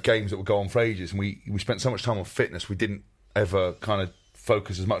 you know, games that would go on for ages, and we spent so much time on fitness, we didn't ever kind of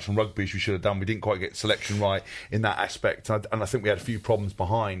focus as much on rugby as we should have done. We didn't quite get selection right in that aspect, and I think we had a few problems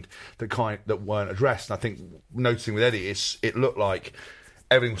behind that weren't addressed. And I think, noticing with Eddie, it looked like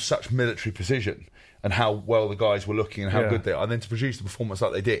everything was such military precision, and how well the guys were looking and how good they are. And then to produce the performance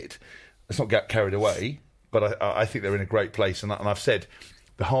like they did, let's not get carried away, but I think they're in a great place. And I've said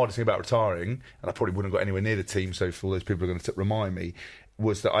the hardest thing about retiring, and I probably wouldn't have got anywhere near the team, so for all those people are going to remind me,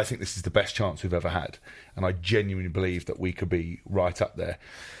 was that I think this is the best chance we've ever had. And I genuinely believe that we could be right up there.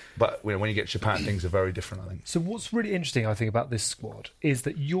 But you know, when you get to Japan, things are very different, I think. So what's really interesting, I think, about this squad is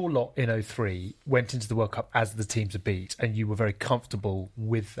that your lot in 2003 went into the World Cup as the team to beat, and you were very comfortable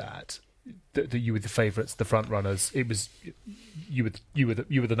with that. That you were the favourites, the front runners. It was you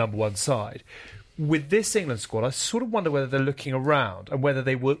were the number one side. With this England squad, I sort of wonder whether they're looking around and whether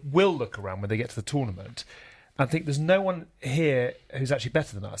they will look around when they get to the tournament and think there's no one here who's actually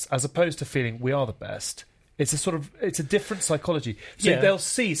better than us, as opposed to feeling we are the best. It's a different psychology. So they'll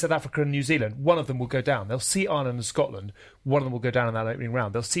see South Africa and New Zealand, one of them will go down. They'll see Ireland and Scotland, one of them will go down in that opening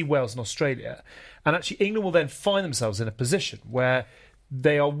round. They'll see Wales and Australia, and actually England will then find themselves in a position where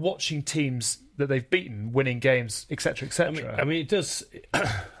they are watching teams that they've beaten, winning games, etc., etc. I mean, it does.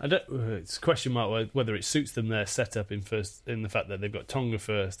 It's a question mark whether it suits them their setup in the fact that they've got Tonga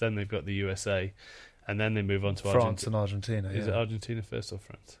first, then they've got the USA, and then they move on to France and Argentina. Is it Argentina first or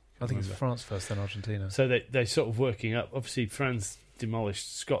France? I think it's France first, then Argentina. So they're sort of working up. Obviously, France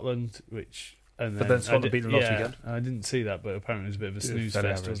demolished Scotland, but then Scotland beat them last weekend. I didn't see that, but apparently it was a bit of a snooze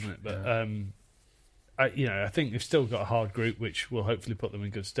fest, wasn't it? But I think they've still got a hard group, which will hopefully put them in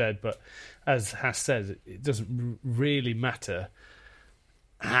good stead. But as Haas says, it doesn't really matter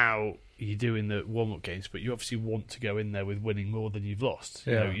how you do in the warm-up games, but you obviously want to go in there with winning more than you've lost.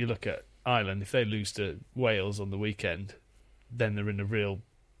 Yeah. You know, you look at Ireland, if they lose to Wales on the weekend, then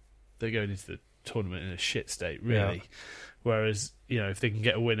they're going into the tournament in a shit state, really. Yeah. Whereas, you know, if they can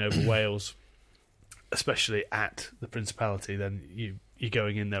get a win over Wales, especially at the Principality, then you're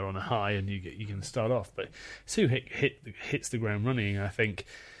going in there on a high and you can start off. But Sue hits the ground running. I think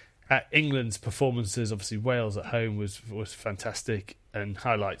at England's performances, obviously Wales at home was fantastic and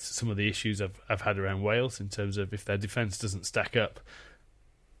highlights some of the issues I've had around Wales in terms of if their defence doesn't stack up,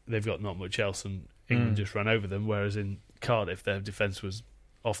 they've got not much else and England just ran over them. Whereas in Cardiff, their defence was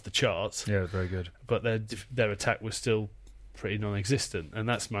off the charts. Yeah, very good. But their attack was still pretty non-existent, and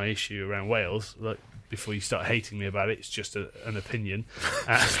that's my issue around Wales. Like, before you start hating me about it, it's just an opinion.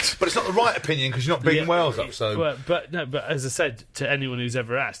 But it's not the right opinion because you're not beating Wales up. So, but as I said to anyone who's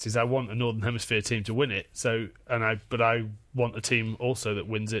ever asked, is I want a Northern Hemisphere team to win it. So, but I want a team also that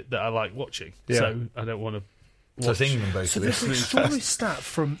wins it that I like watching. Yeah. So I don't want to. So it's England basically. So there's an extraordinary stat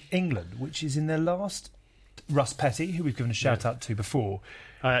from England, which is in their last. Russ Petty, who we've given a shout out to before.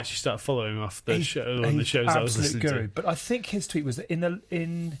 I actually started following him off the show on the shows I was listening guru. to. But I think his tweet was that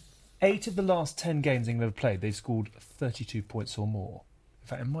in 8 of the last 10 games England have played, they've scored 32 points or more. In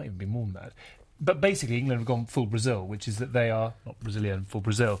fact, it might even be more than that. But basically, England have gone full Brazil, which is that they are not Brazilian, full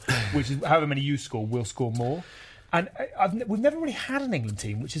Brazil, which is however many you score, we'll score more. And we've never really had an England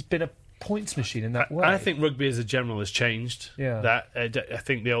team which has been a points machine in that way. I think rugby as a general has changed. Yeah. That I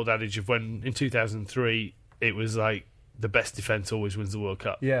think the old adage of when in 2003 it was like the best defence always wins the World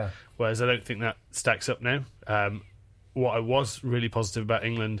Cup. Yeah. Whereas I don't think that stacks up now. What I was really positive about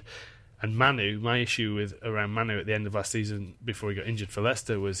England and Manu, my issue around Manu at the end of last season before he got injured for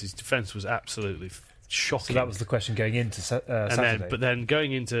Leicester was his defence was absolutely shocking. So that was the question going into Saturday. But then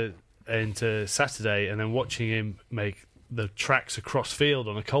going into Saturday and then watching him make the tracks across field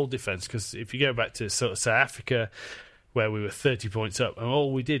on a cold defence, because if you go back to sort of South Africa, where we were 30 points up, and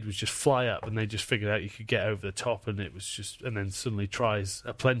all we did was just fly up, and they just figured out you could get over the top, and it was just, and then suddenly tries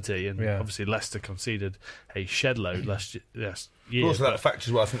aplenty, and obviously Leicester conceded a shed load last year. But also that factor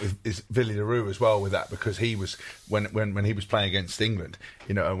as well, I think, is Villy Leroux as well with that, because he was when he was playing against England,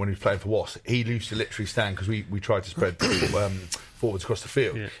 you know, when he was playing for Wasps, he used to literally stand because we tried to spread forwards across the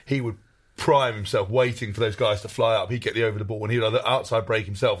field. Yeah. He would prime himself waiting for those guys to fly up. He'd get the over the ball and he'd either outside break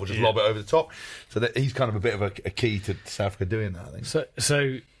himself or just lob it over the top. So that he's kind of a bit of a key to South Africa doing that, I think.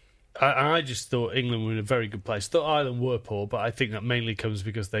 So I just thought England were in a very good place. Thought Ireland were poor, but I think that mainly comes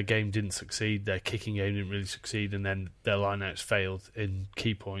because their game didn't succeed, their kicking game didn't really succeed, and then their line-outs failed in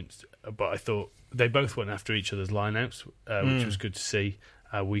key points. but I thought they both went after each other's lineouts, which was good to see.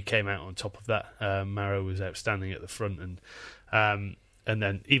 We came out on top of that. Maro was outstanding at the front, and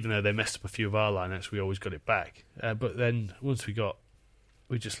then even though they messed up a few of our lineouts, we always got it back. But then once we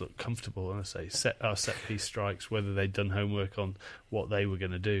just looked comfortable. And I say our set piece strikes, whether they'd done homework on what they were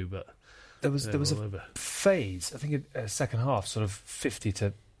going to do, but there was a phase, I think, in second half, sort of 50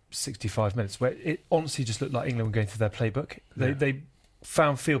 to 65 minutes, where it honestly just looked like England were going through their playbook. They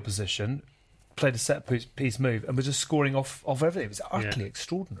found field position, played a set piece move, and were just scoring off everything. It was utterly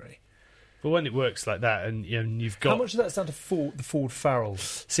extraordinary. But when it works like that, and you've got how much of that's down to the Ford Farrell?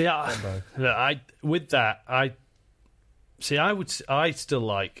 See, I still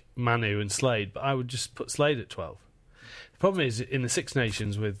like Manu and Slade, but I would just put Slade at 12. The problem is in the Six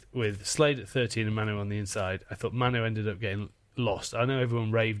Nations with Slade at 13 and Manu on the inside, I thought Manu ended up getting lost. I know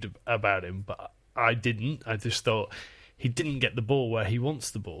everyone raved about him, but I didn't. I just thought he didn't get the ball where he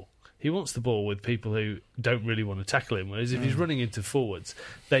wants the ball. He wants the ball with people who don't really want to tackle him, whereas if he's running into forwards,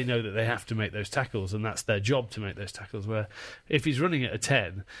 they know that they have to make those tackles, and that's their job to make those tackles. Where if he's running at a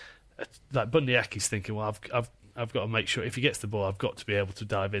 10, like Bundy Aki's thinking, well, I've got to make sure if he gets the ball, I've got to be able to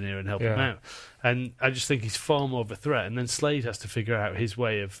dive in here and help him out. And I just think he's far more of a threat. And then Slade has to figure out his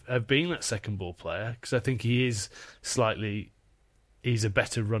way of being that second ball player, because I think he's a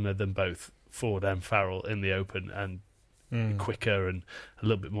better runner than both Ford and Farrell in the open, and quicker and a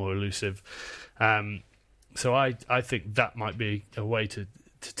little bit more elusive. So I think that might be a way to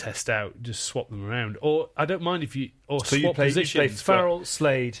test out, just swap them around. Or I don't mind if you swap positions. You play Farrell,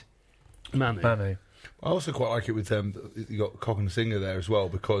 Slade, Manu. I also quite like it with you got Cock and Singer there as well,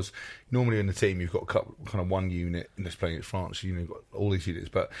 because normally in the team you've got kind of one unit, and that's playing at France, you've got all these units,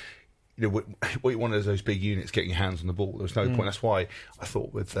 but what you want is those big units getting your hands on the ball. There's no point. That's why I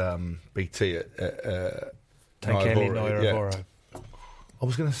thought with BT at Tankeli. I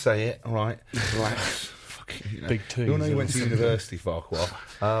was going to say it, all right. Relax. Big two. You all know he went to university, Farquhar.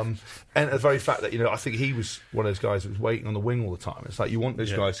 And the very fact that, I think he was one of those guys that was waiting on the wing all the time. It's like you want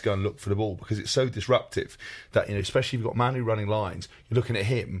those guys to go and look for the ball, because it's so disruptive that, especially if you've got Manu running lines, you're looking at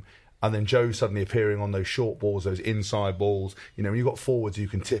him, and then Joe suddenly appearing on those short balls, those inside balls. When you've got forwards who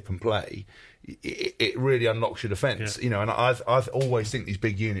can tip and play, it really unlocks your defence. And I always think these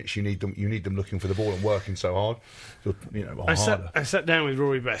big units, you need them looking for the ball and working so hard. I sat down with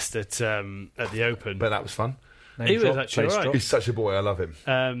Rory Best at the Open, but that was fun. He was actually all right. He's such a boy. I love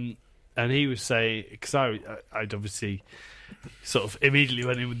him. And he was saying, because I'd obviously sort of immediately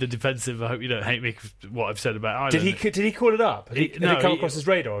went in with the defensive. I hope you don't hate me for what I've said about Ireland. Did he call it up? Did it come across his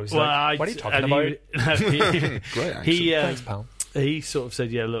radar? Or was what are you talking about? Great accent. Thanks, pal. He sort of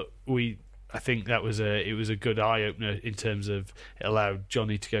said, look, I think it was a good eye opener in terms of it allowed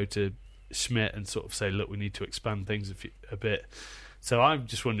Johnny to go to Schmidt and sort of say, look, we need to expand things a bit. So I'm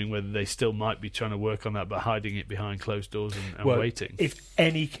just wondering whether they still might be trying to work on that, but hiding it behind closed doors and waiting. If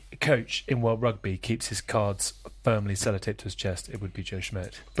any coach in World Rugby keeps his cards firmly sellotaped to his chest, it would be Joe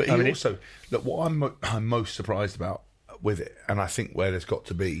Schmidt. But look, what I'm most surprised about with it, and I think where there's got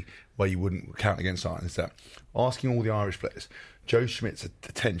to be where you wouldn't count against Ireland, is that asking all the Irish players, Joe Schmidt's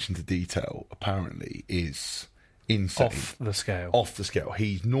attention to detail apparently is insane. Off the scale.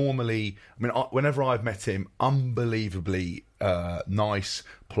 He's normally, whenever I've met him, unbelievably nice,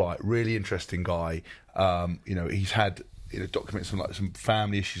 polite, really interesting guy. He's had documents on some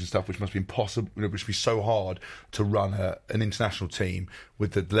family issues and stuff, which must be impossible, which must be so hard to run an international team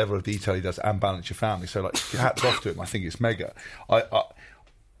with the level of detail he does and balance your family. So, hats off to him. I think it's mega.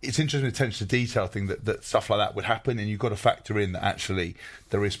 It's interesting, the attention to detail thing that stuff like that would happen, and you've got to factor in that actually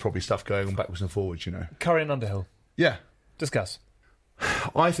there is probably stuff going on backwards and forwards. Curry and Underhill. Yeah. Discuss.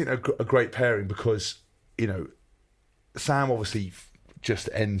 I think they're a great pairing because Sam obviously just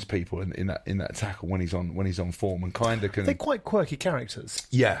ends people in that tackle when he's on form, and kind of can. They're quite quirky characters.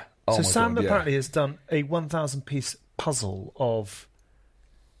 Yeah. So Sam apparently has done a 1,000-piece puzzle of.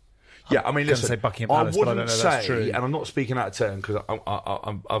 Yeah, listen, say Buckingham Palace, but I don't know that's true. And I'm not speaking out of turn because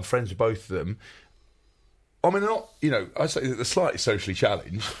I'm friends with both of them. They're not. I say they're slightly socially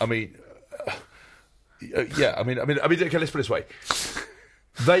challenged. Okay, let's put it this way: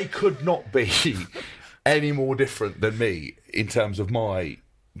 they could not be any more different than me in terms of my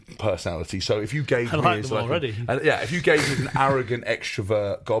personality. So if you gave me if you gave me an arrogant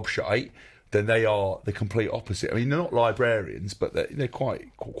extrovert gobshite, then they are the complete opposite. They're not librarians, but they're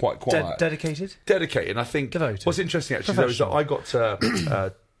quite quiet. Dedicated. Dedicated. And I think devoted. What's interesting actually though is that I got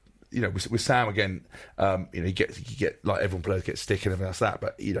with Sam again, you get like everyone players get stick and everything else like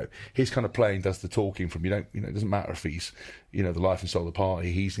that, but his kind of playing does the talking from it doesn't matter if he's the life and soul of the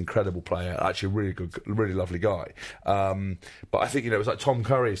party. He's an incredible player, actually a really good, really lovely guy. But I think it was like Tom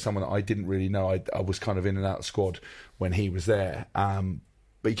Curry is someone that I didn't really know. I was kind of in and out of the squad when he was there.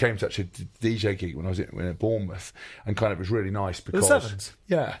 But he came to actually a DJ gig when I was at Bournemouth, and kind of was really nice because The Sevens?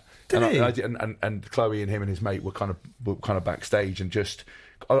 yeah, and Chloe and him and his mate were kind of backstage, and just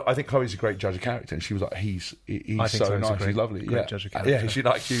I think Chloe's a great judge of character, and she was like, he's so nice, he's lovely, great judge of character. yeah, she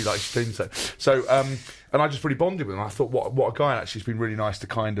likes you, like she thinks so. So and I just really bonded with him. I thought what a guy, and actually it's been really nice to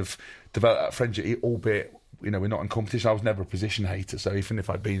kind of develop that friendship, albeit. We're not in competition. I was never a position hater, so even if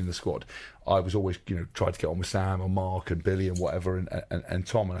I'd been in the squad, I was always, tried to get on with Sam or Mark and Billy and whatever, and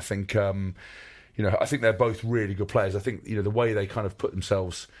Tom. And I think, I think they're both really good players. I think, the way they kind of put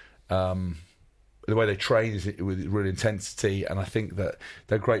themselves, the way they train is with real intensity, and I think that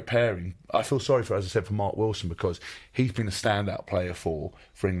they're a great pairing. I feel sorry for, as I said, for Mark Wilson, because he's been a standout player for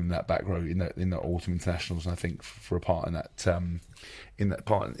England in that back row in the autumn internationals, and I think for a part in that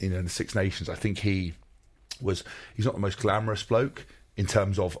part in the Six Nations, I think he's not the most glamorous bloke in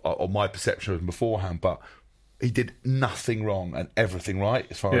terms of my perception of him beforehand, but he did nothing wrong and everything right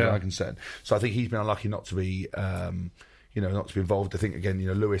as far as I'm concerned. So I think he's been unlucky not to be not to be involved. I think again,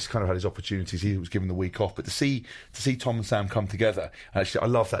 Lewis kind of had his opportunities. He was given the week off, but to see Tom and Sam come together, and actually, I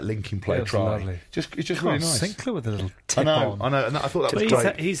love that linking play try. Lovely. It's just really nice. Sinclair with a little tip I on. know, and I thought that was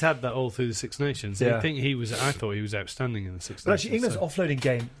great. He's had that all through the Six Nations. Yeah. I thought he was outstanding in the Six But Nations. actually, England's offloading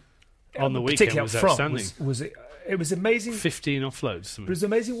game on the weekend particularly was up front outstanding. it was amazing. 15 offloads. It was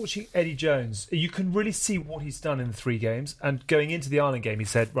amazing watching Eddie Jones. You can really see what he's done in the 3 games. And going into the Ireland game, he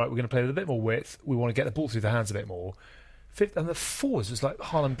said, right, we're going to play with a bit more width. We want to get the ball through the hands a bit more. And the forwards was like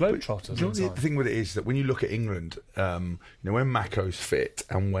Harlem Globetrotters. The thing with it is that when you look at England, when Mako's fit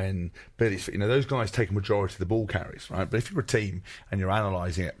and when Billy's fit, those guys take a majority of the ball carries, right? But if you're a team and you're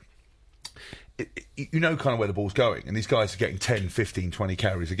analysing it, kind of where the ball's going, and these guys are getting 10, 15, 20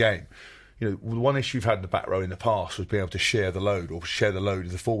 carries a game. One issue you've had in the back row in the past was being able to share the load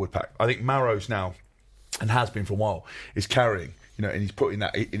of the forward pack. I think Marrow's now, and has been for a while, is carrying. And he's putting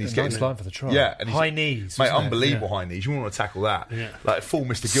that, and he's getting nice line for the try. Yeah, and high knees, mate, unbelievable high knees. You want to tackle that, like full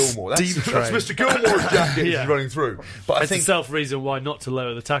Mr. Gilmore. That's Deep Mr. Gilmore's jacket he's running through. But I think itself reason why not to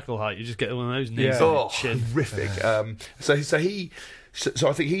lower the tackle height. You just get one of those knees. Horrific. So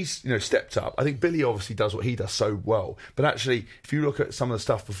I think he's stepped up. I think Billy obviously does what he does so well. But actually, if you look at some of the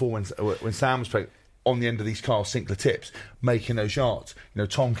stuff before when Sam was playing on the end of these Carl Sinclair tips, making those yards,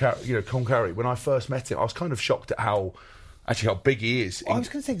 Tom Curry. When I first met him, I was kind of shocked at how big he is. I was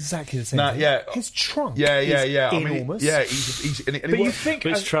going to say exactly the same thing. His trunk is enormous. He's but you think...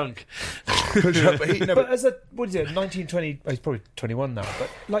 His trunk. But as a... What is it? 19, 20... he's probably 21 now.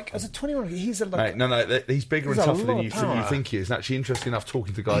 But, as a 21... He's a... he's bigger and tougher than you think he is. And actually, interesting enough,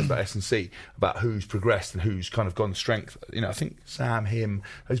 talking to guys about S&C, about who's progressed and who's kind of gone strength. I think Sam, him,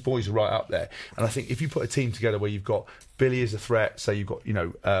 those boys are right up there. And I think if you put a team together where you've got Billy as a threat, so you've got,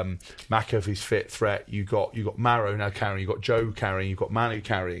 Mako if he's fit, threat, you've got Marrow now carrying, you've got Joe carrying, you've got Manu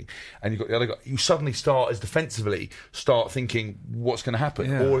carrying, and you've got the other guy. You suddenly start, as defensively, thinking what's going to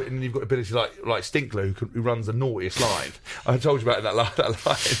happen. Yeah. Or and you've got ability like Stinkler, who runs the naughtiest line. I told you about that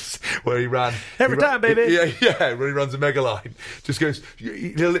line where he ran... Every time, baby! Yeah, when he runs a mega line. Just goes...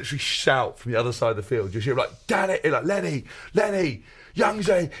 He'll literally shout from the other side of the field. Just hear damn it, like, Lenny! Young's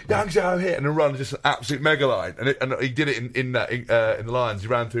I'm here, and then run just an absolute mega line, and he did it in the Lions. He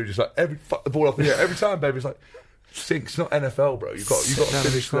ran through just like fuck the ball up in the air every time, baby. It's like it's not NFL, bro. You've got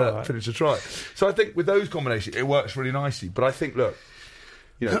to finish the try. So I think with those combinations, it works really nicely. But I think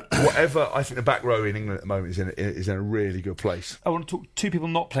whatever, I think the back row in England at the moment is in a really good place. I want to talk 2 people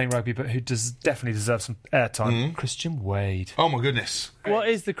not playing rugby, but who definitely deserve some airtime. Christian Wade. Oh my goodness! What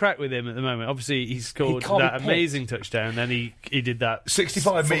is the crack with him at the moment? Obviously, he scored that amazing touchdown, then he did that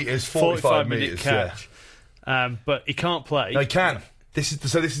 65 metres, 45 minute metres catch. Yeah. But he can't play. No, he can. This is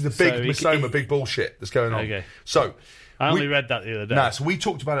the big Misoma, big bullshit that's going on. Okay. So. I only read that the other day. So we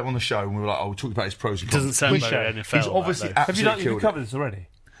talked about it on the show, and we were like, we talked about his pros and cons. Doesn't sound very NFL. He's obviously Have you covered it. this already?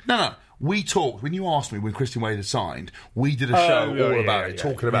 No. We talked, when you asked me when Christian Wade had signed, we did a show all about it,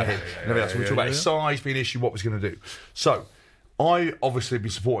 talking about him and everything else. We talked about his size being an issue, what was going to do. So, I obviously have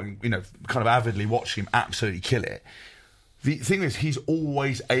been supporting, kind of avidly watching him absolutely kill it. The thing is, he's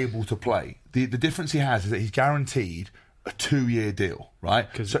always able to play. The difference he has is that he's guaranteed a 2-year deal, right?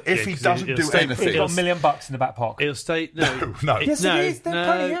 So if he doesn't do anything... He's got $1 million in the back pocket. He'll stay... No. Yes, it is.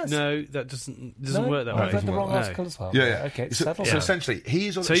 No, that doesn't work that way. I've read the wrong article as well. Yeah. Okay, so essentially,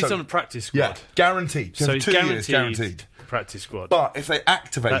 he's on... So he's on a practice squad. Yeah, guaranteed. So he's 2 years guaranteed. practice squad. But if they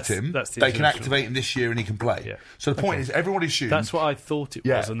activate him, that's the they can international. activate him this year and he can play. Yeah. So the point is, everyone assumed... That's what I thought it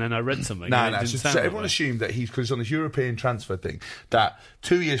was, and then I read something. No, and it no. didn't So sound everyone assumed that because he's on this European transfer thing, that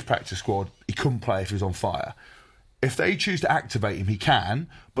 2 years practice squad, he couldn't play if he was on fire. If they choose to activate him, he can.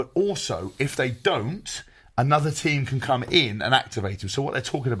 But also, if they don't, another team can come in and activate him. So what they're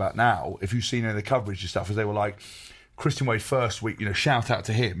talking about now, if you've seen any of the coverage and stuff, is they were like, Christian Wade first week, shout out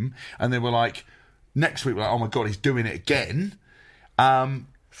to him. And they were like, next week, we're like, oh my God, he's doing it again.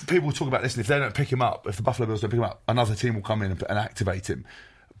 People talk about this, and if they don't pick him up, if the Buffalo Bills don't pick him up, another team will come in and activate him.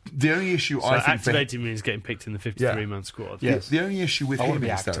 The only issue I think activating means getting picked in the 53-man squad. Yes. The only issue with him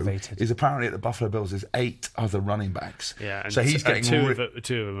is apparently at the Buffalo Bills there's 8 other running backs. Yeah, and so he's getting two of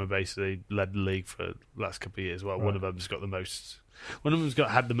them are basically led the league for the last couple of years. Well, one of them's got the most. One of them's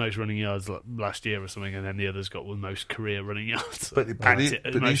had the most running yards last year or something, and then the other's got the most career running yards. But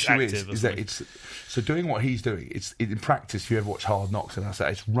the issue is that it's so doing what he's doing. It's in practice. If you ever watch Hard Knocks, and I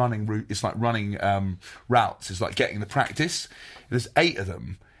say it's running route. It's like running routes. It's like getting the practice. There's 8 of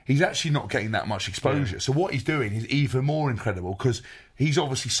them. He's actually not getting that much exposure. Yeah. So what he's doing is even more incredible because he's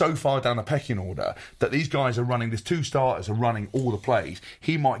obviously so far down the pecking order that these guys are running, there's 2 starters are running all the plays.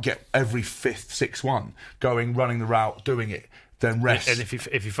 He might get every 5th, 6th one running the route, doing it, then rest. And if he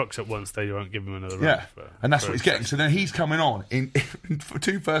fucks up once, they won't give him another run. Yeah, and that's what he's getting. So then he's coming on for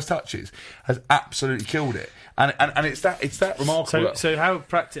 2 first touches, has absolutely killed it. And it's that remarkable. So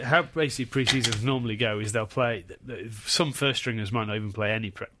how basically pre-seasons normally go is they'll play. Some first stringers might not even play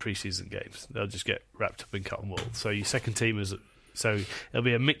any pre-season games. They'll just get wrapped up in cotton wool. So your second teamers. So it'll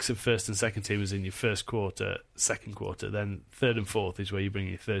be a mix of first and second teamers in your first quarter, second quarter. Then third and fourth is where you bring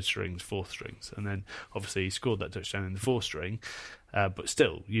your third strings, fourth strings, and then obviously he scored that touchdown in the 4th string. But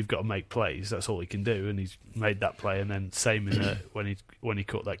still, you've got to make plays. That's all he can do, and he's made that play. And then same in when he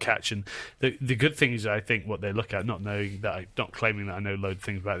caught that catch. And the good thing is, I think what they look at, not claiming that I know loads of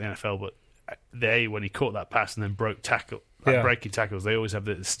things about the NFL, but when he caught that pass and then broke breaking tackles, they always have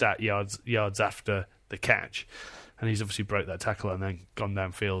the stat yards after the catch. And he's obviously broke that tackle and then gone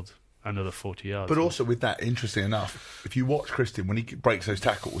downfield another 40 yards. But also with that, interesting enough, if you watch Christian, when he breaks those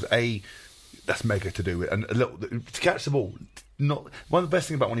tackles, that's mega to do with. And to catch the ball, one of the best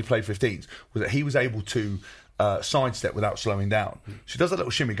things about when he played 15s was that he was able to sidestep without slowing down. So he does that little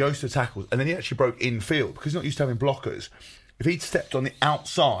shimmy, goes to the tackles, and then he actually broke infield because he's not used to having blockers. If he'd stepped on the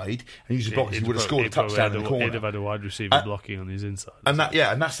outside and used his blockers, he would have scored a touchdown in the corner. He'd have had a wide receiver blocking on his inside. And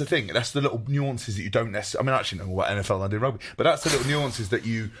that's the thing. That's the little nuances that you don't necessarily... I mean, I actually know what NFL and I do rugby, but that's the little nuances that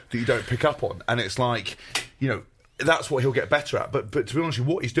you don't pick up on. And it's like, that's what he'll get better at. But to be honest with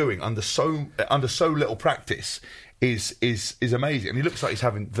you, what he's doing under so little practice is amazing. And he looks like he's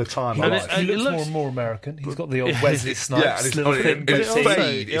having the time of life. He looks more and more American. He's got the old Wesley Snipes little thing.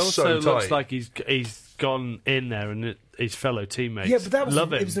 It also looks like he's gone in there and his fellow teammates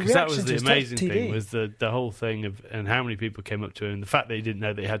love him, because that was the amazing thing, was the whole thing of and how many people came up to him, the fact that he didn't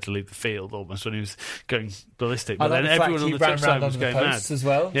know that he had to leave the field almost when he was going ballistic, but then everyone on the touchline was going mad as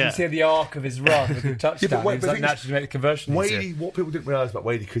well. You see the arc of his run with the touchdown. He was naturally to make the conversion. Wadey, what people didn't realise about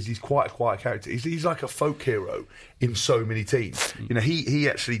Wadey, because he's quite a quiet character, he's like a folk hero in so many teams. He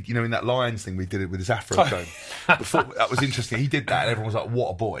actually, in that Lions thing we did it with his afro cone. Before, that was interesting. He did that and everyone was like,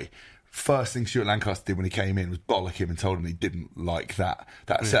 what a boy. First thing Stuart Lancaster did when he came in was bollock him and told him he didn't like that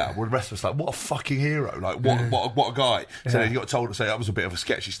setup. Well, the rest of us like, what a fucking hero! Like, what a guy! So he got told to say that was a bit of a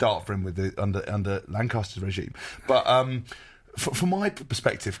sketchy start for him with under Lancaster's regime. But from my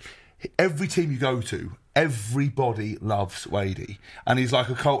perspective, every team you go to, everybody loves Wadey, and he's like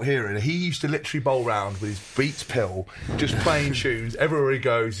a cult hero. And he used to literally bowl round with his Beats pill, just playing tunes everywhere he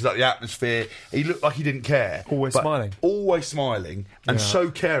goes. He's like the atmosphere. He looked like he didn't care, always smiling, and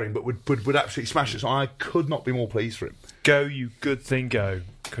so caring, but would absolutely smash it. So I could not be more pleased for him. Go, you good thing, go,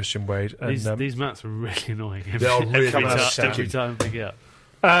 Christian Wade. And, these mats are really annoying. They are really every time they get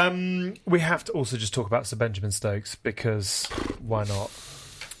up. We have to also just talk about Sir Benjamin Stokes, because why not?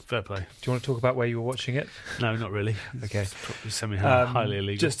 Fair play. Do you want to talk about where you were watching it? No, not really. Okay. It's probably highly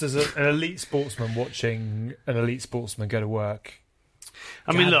illegal. Just as an elite sportsman watching an elite sportsman go to work.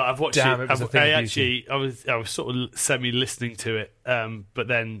 I mean, look, I've watched it. I was sort of semi-listening to it, but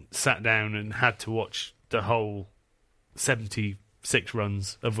then sat down and had to watch the whole 76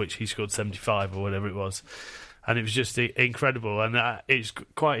 runs, of which he scored 75 or whatever it was. And it was just incredible. And it's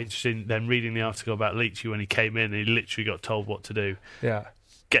quite interesting then reading the article about Leachy when he came in. He literally got told what to do. Yeah.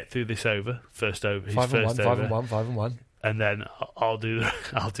 Get through this over, first over, his 5 and first 1, over, 5 and 1, 5 and 1, and then I'll do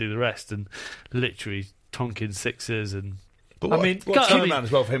the rest, and literally tonking sixes and. But what's turnaround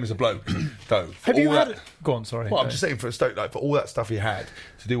as well for him as a bloke, though. Have you had? Go on, sorry. Well, I'm just saying for a Stoke, like for all that stuff he had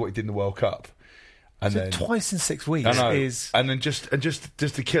to do what he did in the World Cup, And So then twice in 6 weeks I know. is... And then just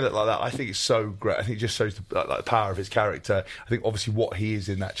to kill it like that, I think it's so great. I think it just shows the power of his character. I think obviously what he is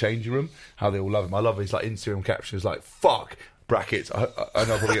in that changing room, how they all love him. I love his like Instagram captions like "fuck" brackets. I know I'm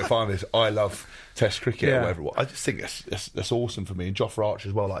probably going to find this. I love Test cricket or whatever. I just think that's awesome for me. And Jofra Archer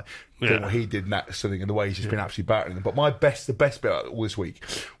as well. Like doing what he did in that something and the way he's just been absolutely battering them. But the best bit all this week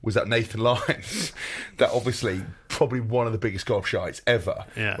was that Nathan Lyons, that obviously probably one of the biggest gobshites ever.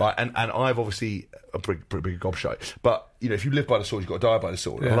 Yeah. Right, and I've obviously a pretty big gobshite. But you know, if you live by the sword, you've got to die by the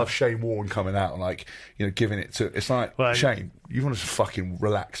sword. I love Shane Warne coming out and like giving it to. It's like Shane, you want to just fucking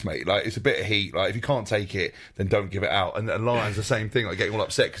relax, mate. Like it's a bit of heat. Like if you can't take it, then don't give it out. And Lyons the same thing, like getting all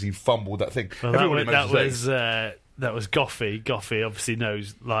upset because he fumbled that thing. Well, that was Goffey. Goffey obviously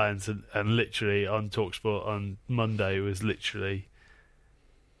knows Lyons, and literally on TalkSport on Monday was literally,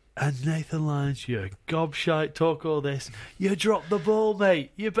 and Nathan Lyons, you're a gobshite, talk all this. You dropped the ball,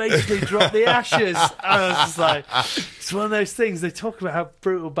 mate. You basically dropped the Ashes. I was just like, it's one of those things. They talk about how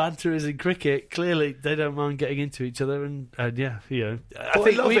brutal banter is in cricket. Clearly, they don't mind getting into each other, and I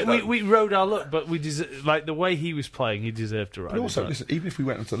think we rode our luck, but we like the way he was playing, he deserved to ride. But also, listen, even if we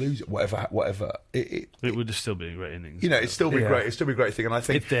went on to lose it, whatever, it would have still been a great innings. It'd still be great. It'd still be a great thing, and I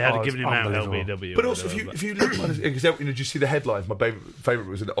think if they had given him out LBW. But also, if you look, because did you see the headlines? My favourite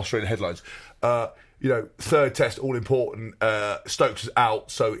was in the Australian headlines. Third test, all important. Stokes is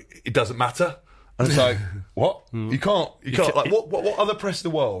out, so it doesn't matter. And it's like, what? You can't. Like, what other press in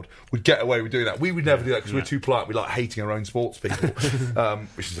the world would get away with doing that? We would never do that because we're too polite. We like hating our own sports people,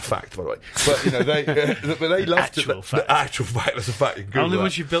 which is a fact, by the way. But they love the actual fact. That's a fact. Only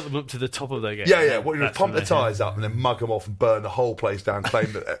once you've built them up to the top of their game. Yeah. What you pump the tyres up and then mug them off and burn the whole place down,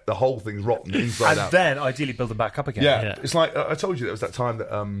 claim that the whole thing's rotten inside out. And then ideally build them back up again. Yeah. It's like I told you there was that time that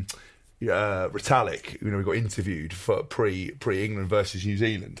Retallick, we got interviewed for pre-England versus New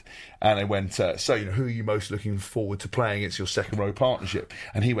Zealand, and they went, so who are you most looking forward to playing against your second row partnership?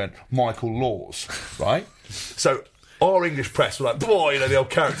 And he went, Michael Laws, right? So our English press were like, boy, the old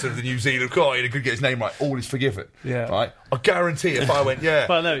character of the New Zealand guy, could get his name right, all is forgiven. Yeah. Right? I guarantee if I went, yeah.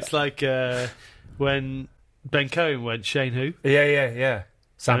 Well, no, it's like when Ben Cohen went, Shane who? Yeah.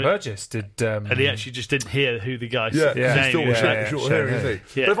 Sam Burgess did... and he actually just didn't hear who the guy's name was. Short hearing, isn't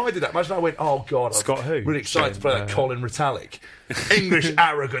he? But if I did that, imagine I went, oh, God, Scott who? Really excited to play that Colin Retallick. English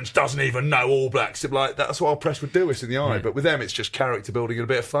arrogance, doesn't even know All Blacks. Like, that's what our press would do us in the eye. But with them, it's just character building and a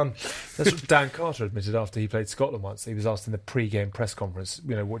bit of fun. That's what Dan Carter admitted after he played Scotland once. He was asked in the pre-game press conference,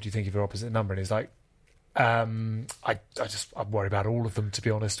 what do you think of your opposite number? And he's like, I'm worried about all of them, to be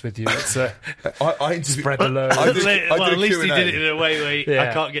honest with you. It's I spread the load. At least he did it in a way where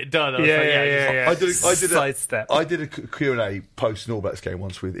I can't get done. I did a Q&A post an All Blacks game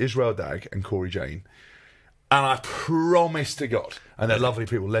once with Israel Dag and Corey Jane, and I promise to God, and they're lovely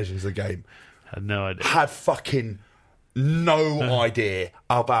people, legends of the game, had no idea, had fucking no idea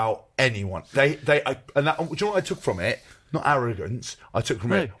about anyone. Do you know what I took from it? Not arrogance. I took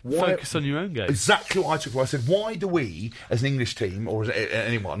from it. Focus on your own game. Exactly what I took from it. I said, why do we, as an English team, or as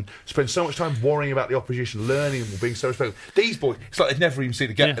anyone, spend so much time worrying about the opposition, learning and being so respectful? These boys, it's like they've never even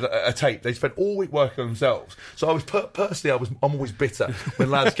seen a tape. They spent all week working on themselves. So I was personally, I'm always bitter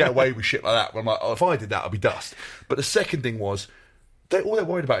when lads get away with shit like that. I'm like, oh, if I did that, I'd be dust. But the second thing was, all they're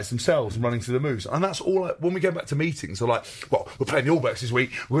worried about is themselves and running through the moves. And that's all, when we go back to meetings, they're like, well, we're playing the All Blacks this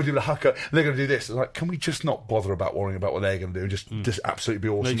week, we're going to do the haka, and they're going to do this. It's like, can we just not bother about worrying about what they're going to do and just absolutely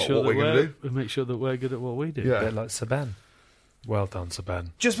be awesome at what we're going to do? Make sure that we're good at what we do. Yeah. A bit like Saban. Well done,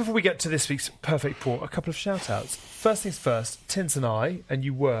 Saban. Just before we get to this week's Perfect Port, a couple of shout-outs. First things first, Tins and I, and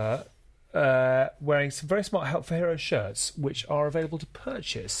you were wearing some very smart Help for Heroes shirts, which are available to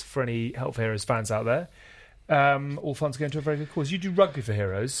purchase for any Help for Heroes fans out there. All funds going to a very good cause. You do Rugby for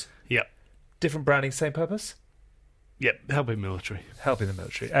Heroes. Yep. Different branding, same purpose? Yep, helping military. Helping the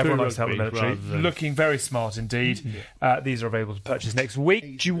military. Everyone likes to help the military. Looking very smart indeed. These are available to purchase next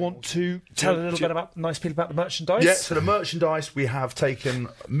week. Do you want to tell a little bit about nice people about the merchandise? Yeah, so the merchandise, we have taken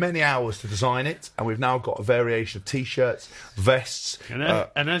many hours to design it, and we've now got a variation of T-shirts, vests.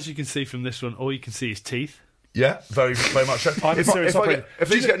 And as you can see from this one, all you can see is teeth. Yeah, very, very much so. If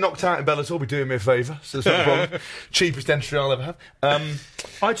these get knocked out in Bellator, be doing me a favour. So there's no problem. Cheapest entry I'll ever have.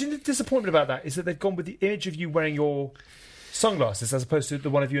 I think the disappointment about that is that they've gone with the image of you wearing your sunglasses as opposed to the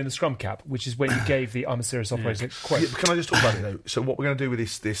one of you in the scrum cap, which is when you gave the I'm a serious operator quote. Yeah, can I just talk about it though? So what we're going to do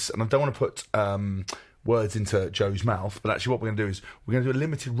with this, and I don't want to put words into Joe's mouth, but actually what we're going to do is we're going to do a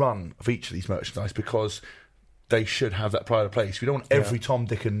limited run of each of these merchandise because they should have that pride of place. We don't want every Tom,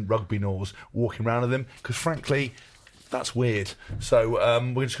 Dick and rugby nose walking around with them because, frankly, that's weird. So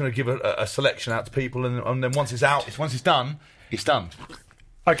we're just going to give a selection out to people, and then once it's out, once it's done, it's done.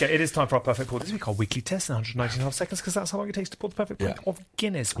 Okay, it is time for our perfect pour. This week, our weekly test in 119.5 seconds, because that's how long it takes to pour the perfect pint of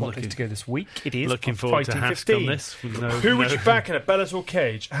Guinness. What to go this week? It is Looking forward to Fighting Hask 15. on this. With Who would you back in a Bellator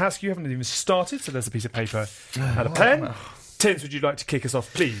cage? Hask, you haven't even started, so there's a piece of paper and a pen. Tins, would you like to kick us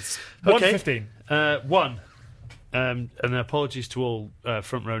off, please? Okay. 1:15. One. And apologies to all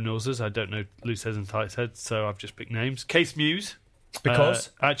front row nosers. I don't know loose heads and tight heads, so I've just picked names. Case Muse. Because?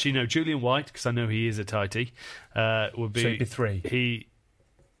 Actually, no, Julian White, because I know he is a tighty. Would be, So it'd be 3.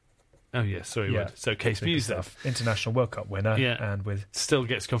 Oh, yeah, sorry. Would. So Case Muse then. International World Cup winner. Yeah. And with Still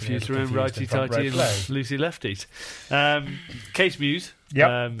gets confused Yeah, around confused righty in front tighty red and play. loosey lefties. Case Muse.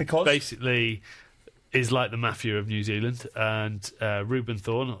 Yep, because? Basically is like the mafia of New Zealand, and Reuben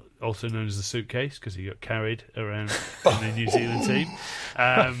Thorne, also known as the suitcase because he got carried around in the New Zealand team.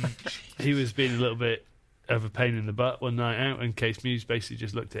 He was being a little bit of a pain in the butt one night out, and Case Muse basically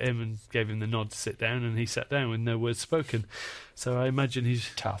just looked at him and gave him the nod to sit down, and he sat down with no words spoken. So I imagine he's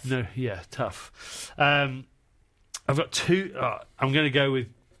tough. Tough. I've got two. I'm going to go with.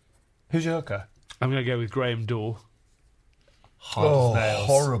 Who's your hooker? I'm going to go with Graham Dorr. Hard as nails.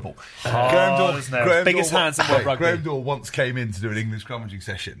 Horrible. Hard as nails. Biggest hands in world rugby. Graham Dorr once came in to do an English scrummaging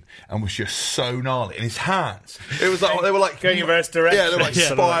session and was just so gnarly. And his hands, it was like they were like Going in various directions. Yeah, they were like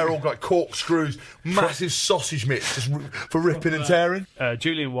spiral, like corkscrews, massive sausage mitts, just for ripping and tearing.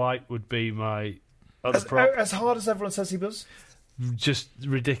 Julian White would be my other prop. As hard as everyone says he was? Just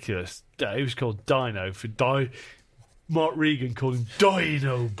ridiculous. He was called Dino for Mark Regan called him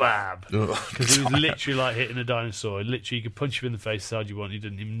Dino Bab because he was literally like hitting a dinosaur. Literally, you could punch him in the face as hard you want. You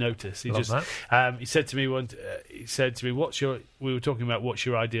didn't even notice. He he said to me "What's your?" We were talking about what's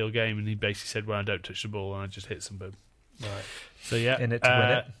your ideal game, and he basically said, "When I don't touch the ball and I just hit some boom." Right. So yeah, in it to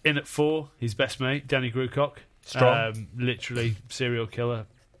win it. In at 4, his best mate Danny Grucock, strong, literally serial killer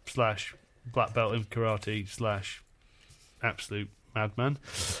 / black belt in karate / absolute madman.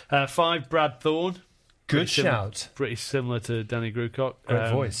 5, Brad Thorne. Good shout. Pretty similar to Danny Grucock.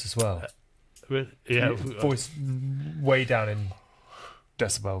 Great voice as well. Yeah, voice way down in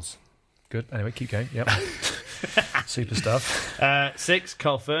decibels. Good. Anyway, keep going. Yep. Super stuff. 6,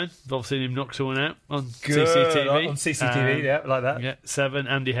 Carl Fern. I've all seen him knock someone out on Good. CCTV. On CCTV, yeah, like that. Yeah. 7,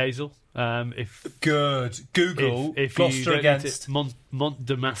 Andy Hazel. Good. Google if Gloucester you against Mont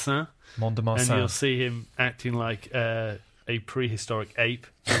de Massin. And you'll see him acting like a prehistoric ape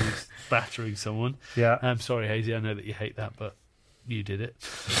who's battering someone. Yeah. I'm sorry, Hazy, I know that you hate that, but you did it.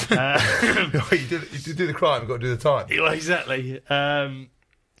 You did do the crime, you've got to do the time. Well, exactly.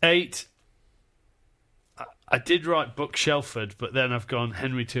 8, I did write Buck Shelford, but then I've gone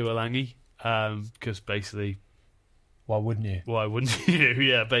Henry Tuolangi, because basically... Why wouldn't you? Why wouldn't you?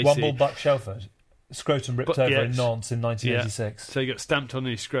 Yeah, basically. One ball Buck Shelford. Scrotum ripped over in Nantes in 1986. Yeah. So he got stamped on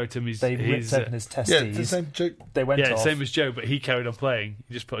his scrotum. They ripped open his testes. Yeah, the same joke. They went off. Same as Joe, but he carried on playing.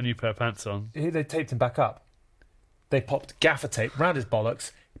 He just put a new pair of pants on. They taped him back up. They popped gaffer tape round his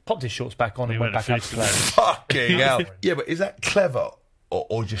bollocks, popped his shorts back on, and went back out to play. Fucking hell. Yeah, but is that clever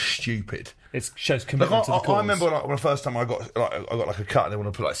or just stupid? It shows commitment to the cause. I remember when the first time I got a cut and they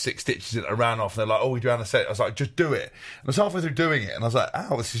want to put like 6 stitches in it, I ran off and they're like, we ran a set. I was like, just do it. And I was halfway through doing it and I was like,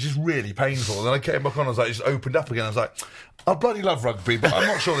 ow, this is just really painful. And then I came back on, I was like, it just opened up again. I was like, I bloody love rugby, but I'm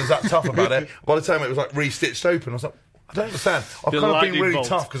not sure there's that tough about it. By the time it was like re-stitched open, I was like, I don't understand. I've kind of been really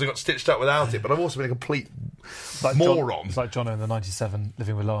tough because I got stitched up without it, but I've also been a complete moron. It's like Jono in the 97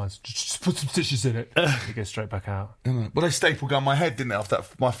 Living with Lions. Just put some stitches in it. It goes straight back out. Well, they staple gun my head, didn't they, after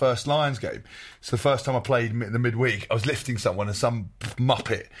my first Lions game? So the first time I played in the midweek, I was lifting someone and some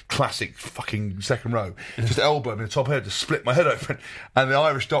muppet, classic fucking second row, just elbowed me in the top head, just split my head open. And the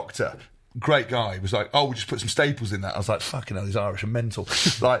Irish doctor, great guy, was like, we'll just put some staples in that. I was like, fucking hell, these Irish are mental.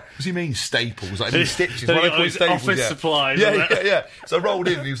 Like, what does he mean staples? Like, stitches. What do you call office supplies. Yeah. So I rolled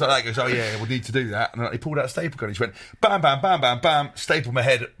in and he was like, that. He goes, we'll need to do that. And he pulled out a staple gun. He just went, bam, bam, bam, bam, bam, stapled my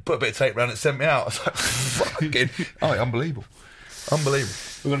head, put a bit of tape around it, sent me out. I was like, fucking, unbelievable. Unbelievable.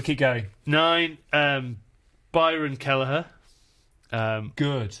 We're going to keep going. 9, Byron Kelleher.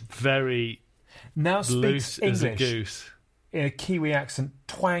 Good. Very now loose speaks English. as a goose. In a Kiwi accent,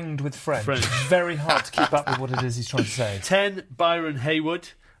 twanged with French. French. Very hard to keep up with what it is he's trying to say. 10, Byron Haywood.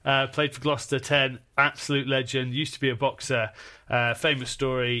 Played for Gloucester. 10, absolute legend. Used to be a boxer. Famous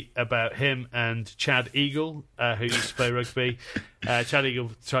story about him and Chad Eagle, who used to play rugby. Chad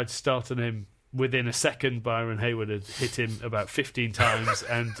Eagle tried to start on him. Within a second, Byron Haywood had hit him about 15 times,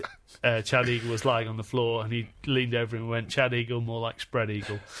 and Chad Eagle was lying on the floor, and he leaned over and went, Chad Eagle, more like spread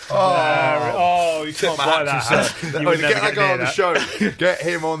eagle. You can't buy that. Get that guy on the show. Get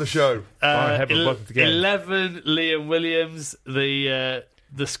him on the show. 11, Liam Williams, the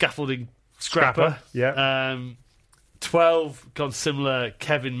scaffolding scrapper. Yeah. 12, gone similar,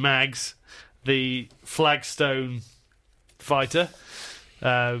 Kevin Maggs, the flagstone fighter.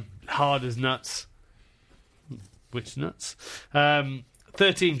 Hard as nuts. Which nuts?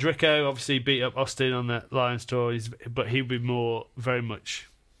 13, Drico, obviously beat up Austin on that Lions tour, but he'd be very much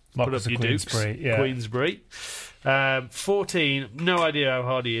put up your dukes. Queensbury. 14, no idea how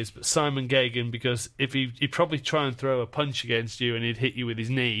hard he is, but Simon Gagan, because if he'd probably try and throw a punch against you and he'd hit you with his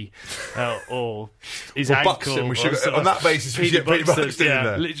knee or his ankle. Buxton, on that basis, we should get Peter Buxton in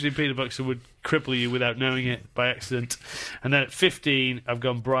there. Literally, Peter Buxton would cripple you without knowing it by accident. And then at 15, I've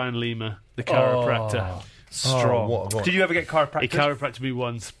gone Brian Lima, the chiropractor. Strong. What? Did you ever get chiropractic? He chiropracted me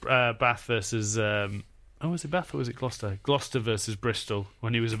once, Bath versus... was it Bath or was it Gloucester? Gloucester versus Bristol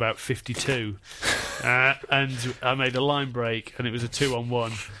when he was about 52. And I made a line break and it was a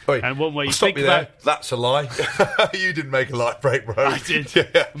 2-on-1. Wait, and one way you stop think me about... there. That's a lie. You didn't make a line break, bro. I did.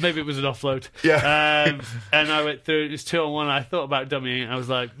 Yeah. Maybe it was an offload. Yeah. And I went through, it was 2-on-1. I thought about dummying it. I was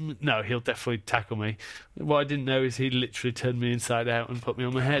like, no, he'll definitely tackle me. What I didn't know is he literally turned me inside out and put me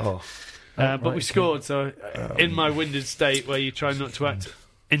on my head. But we scored, so in my winded state where you try not to act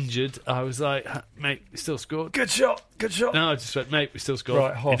injured, I was like, mate, we still scored. Good shot. No, I just went, mate, we still scored.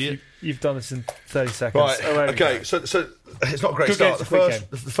 Right, Hoff, you've done this in 30 seconds. Right, okay, so it's not a great Good start. game,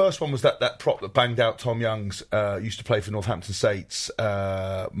 The first one was that prop that banged out Tom Young's, used to play for Northampton Saints,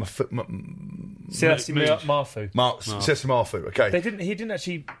 Celeste Marfu. Celeste Marfu, okay. He didn't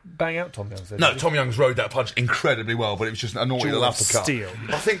actually bang out Tom Young's. No, Tom Young's rode that punch incredibly well, but it was just a naughty little uppercut. Steel.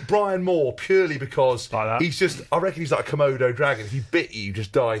 I think Brian Moore, purely because Like that. I reckon he's like a Komodo dragon. If he bit you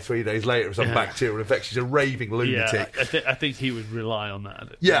just die 3 days later of some bacterial infection. He's a raving lunatic. Yeah, I think he would rely on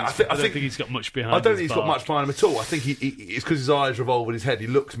that. Yeah, I don't think he's got much behind. I don't think he's got much behind him at all. I think it's because his eyes revolve in his head. He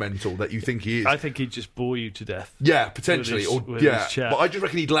looks mental that you think he is. I think he'd just bore you to death. Yeah, potentially. With his chat. But I just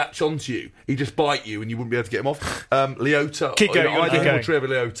reckon he'd latch onto you. He'd just bite you and you wouldn't be able to get him off. Leota. Keep going, Either Trevor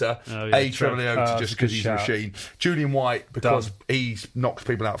Leota. Trevor Leota just because he's a shout. machine. Julian White because he knocks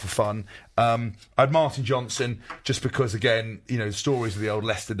people out for fun. I had Martin Johnson just because, again, you know, the stories of the old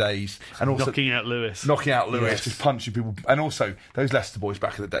Leicester days. And also knocking out Lewis, yes. Just punching people. And also, those Leicester boys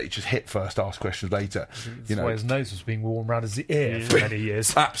back in the day just hit first, ask questions later. That's why his nose was being worn round his ear for many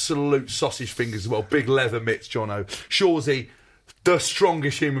years. Absolute sausage fingers as well. Big leather mitts, Jono. Shawsey, the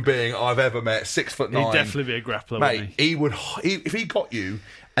strongest human being I've ever met. 6'9". He'd definitely be a grappler, mate. wouldn't He would. If he got you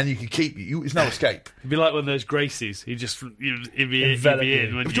and you could keep you, there's no escape. It'd be like one of those Gracies. He'd be Envelop in.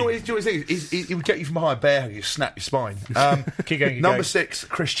 you. Do you know what the thing is? He would get you from behind, bare hug you, snap your spine. Keep going. Number 6,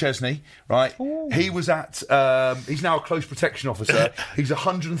 Chris Chesney. Right, Ooh. he was at. He's now a close protection officer. He's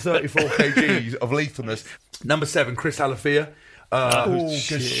 134 kgs of lethalness. Number 7, Chris Alafia.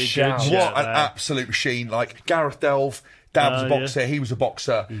 Good shout. What an absolute machine! Like Gareth Delve. Dad was a boxer. He was a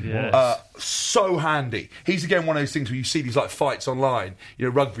boxer. Yes. So handy. He's again one of those things where you see these like fights online, you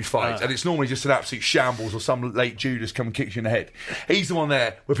know, rugby fights, and it's normally just an absolute shambles or some late Judas come and kicks you in the head. He's the one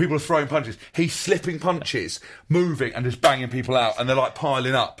there where people are throwing punches. He's slipping punches, moving and just banging people out, and they're like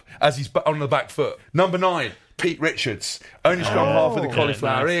piling up as he's on the back foot. Number 9, Pete Richards. Only strong half of the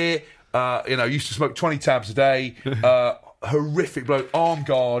cauliflower ear. You know, used to smoke 20 tabs a day. Horrific bloke, arm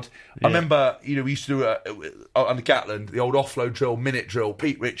guard. I remember, you know, we used to do under Gatland, the old offload drill, minute drill,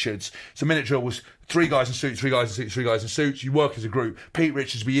 Pete Richards. So minute drill was 3 guys in suits, 3 guys in suits, 3 guys in suits. You work as a group. Pete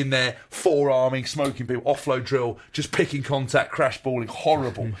Richards would be in there, forearming, smoking people, offload drill, just picking contact, crash balling,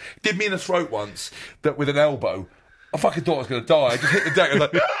 horrible. Did me in the throat once, that with an elbow. I fucking thought I was going to die. I just hit the deck, I was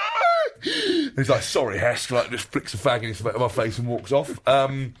like... And he's like, sorry, Hess, like, just flicks a fag in my face and walks off.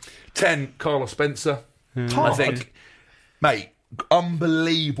 10, Carlos Spencer. I think... Mate,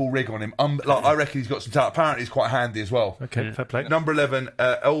 unbelievable rig on him. I reckon he's got some talent. Apparently, he's quite handy as well. Okay, fair play. Number 11,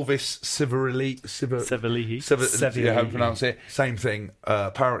 Elvis Severihi. How you pronounce it? Same thing.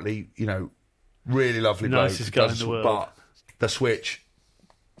 Apparently, you know, really lovely bloke. Nicest guy in the world. But the switch,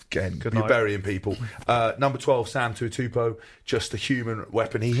 again, Good you're night. burying people. Number 12, Sam Tuatupo, just a human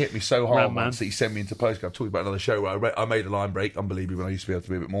weapon. He hit me so hard Ram once that he sent me into postcard. I'm talking about another show where I made a line break, unbelievably, when I used to be able to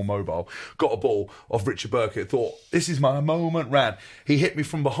be a bit more mobile. Got a ball off Richard Burkett, thought, this is my moment, ran. He hit me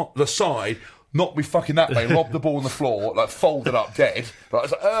from behind the side, knocked me fucking that way, robbed the ball on the floor, like folded up dead. But I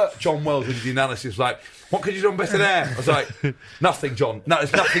was like, John Wells, who did the analysis, was like, what could you have done better there? I was like, nothing, John. No,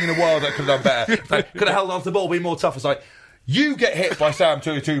 there's nothing in the world that could have done better. Like, could have held on to the ball, been more tough. I was like, you get hit by Sam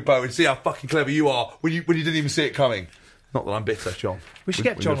Tuatupo and see how fucking clever you are when you didn't even see it coming. Not that I'm bitter, John. We should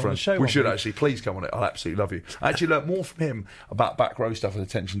get John on the show. We should actually. Please come on it. I'll absolutely love you. I actually learnt more from him about back row stuff and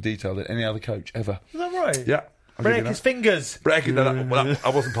attention to detail than any other coach ever. Is that right? Yeah. Break his fingers. I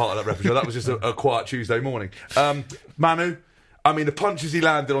wasn't part of that repertoire. That was just a quiet Tuesday morning. Manu, I mean, the punches he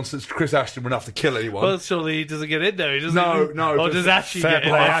landed on Chris Ashton were enough to kill anyone. Well, surely he doesn't get in there. He doesn't. No. Or does Ashley get in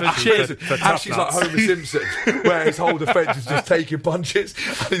play, there for Ashley. cheers? Ashley's like Homer Simpson, where his whole defence is just taking punches,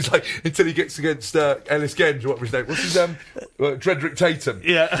 and he's like until he gets against Ellis Genge, or whatever his name. What's his Dredrick Tatum?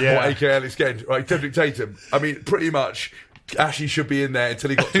 Yeah. Or aka Ellis Genge, right? Dredrick Tatum. I mean, pretty much. Ashley should be in there until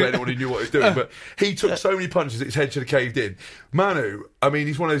he got to anyone who knew what he was doing. But he took so many punches that his head should have caved in. Manu, I mean,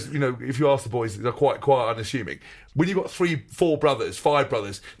 he's one of those, if you ask the boys, they're quite unassuming. When you've got 5 brothers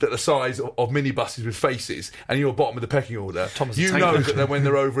that are the size of minibuses with faces, and you're bottom of the pecking order, you know that then when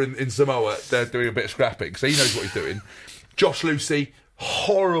they're over in Samoa, they're doing a bit of scrapping. So he knows what he's doing. Josh Lucy,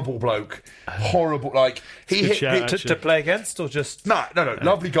 horrible bloke. Horrible. Like, he hit to play against, or just... No,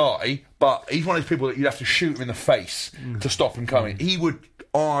 lovely guy, but he's one of those people that you'd have to shoot him in the face to stop him coming. He would,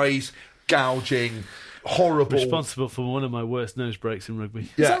 eyes, gouging, horrible. Responsible for one of my worst nose breaks in rugby.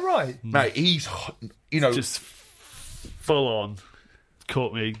 Is that right? Mate, he's, Just full on.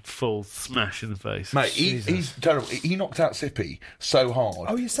 Caught me full smash in the face. Mate, he's terrible. He knocked out Sippy so hard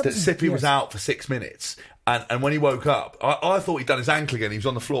that Sippy was out for 6 minutes. And when he woke up, I thought he'd done his ankle again. He was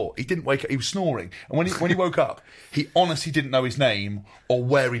on the floor. He didn't wake up. He was snoring. And when he woke up, he honestly didn't know his name or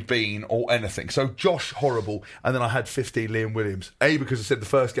where he'd been or anything. So Josh, horrible. And then I had 15 Liam Williams. Because I said the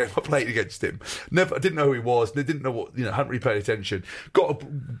first game I played against him. I didn't know who he was. Didn't know what, hadn't really paid attention.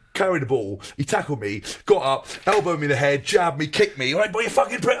 Carried the ball. He tackled me. Got up. Elbowed me in the head. Jabbed me. Kicked me. All right, boy, you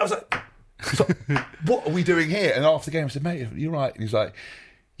fucking prick. I was like, what are we doing here? And after the game, I said, mate, you're right. And he's like,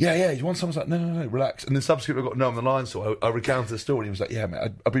 yeah. You want someone? I was like, no, relax. And then subsequently, I got on the line, so I recounted the story. And he was like, yeah,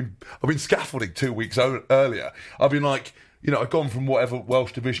 mate, I've been scaffolding 2 weeks earlier. I've been like, I'd gone from whatever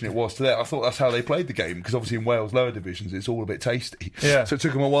Welsh division it was to there. I thought that's how they played the game, because obviously in Wales lower divisions it's all a bit tasty. Yeah. So it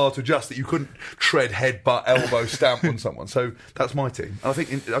took them a while to adjust that you couldn't tread, headbutt, elbow, stamp on someone. So that's my team. And I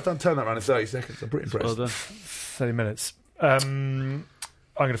think I've turned that around in 30 seconds. I'm pretty impressed. Well done. 30 minutes.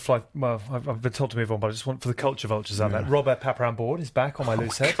 I'm going to fly. Well, I've been told to move on, but I just want for the culture vultures out there. Robert Papper-Bourne is back on my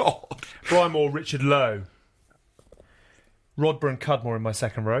loose head. God. Brian Moore, Richard Lowe, Rodburn Cudmore in my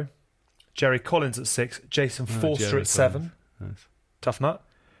second row, Jerry Collins at 6, Jason Forster at 7. Nice. Tough nut.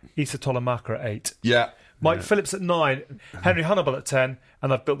 Issa Tolamaka at 8. Yeah. Mike Phillips at 9, Henry Hunnable at 10,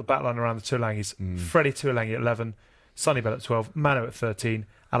 and I've built the backline around the Tuolangis. Freddie Tuolangi at 11, Sonny Bell at 12, Manu at 13,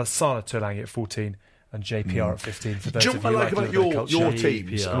 Alassana Tuolangi at 14, and JPR at 15. For those Do you know what I like about your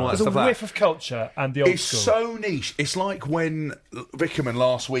teams and all that There's a stuff? whiff of culture and the old It's school. so niche. It's like when Vickerman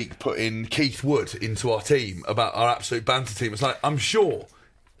last week put in Keith Wood into our team about our absolute banter team. It's like, I'm sure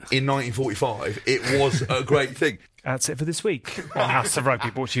in 1945 it was a great thing. That's it for this week on House of Rugby,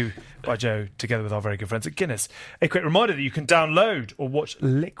 brought to you by Joe, together with our very good friends at Guinness. A quick reminder that you can download or watch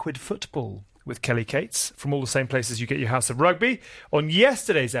Liquid Football with Kelly Cates from all the same places you get your House of Rugby. On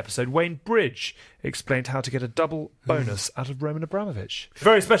yesterday's episode, Wayne Bridge explained how to get a double bonus out of Roman Abramovich.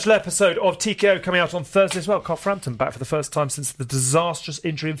 Very special episode of TKO coming out on Thursday as well. Carl Frampton back for the first time since the disastrous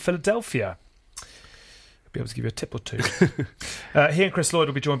injury in Philadelphia. Be able to give you a tip or two. He and Chris Lloyd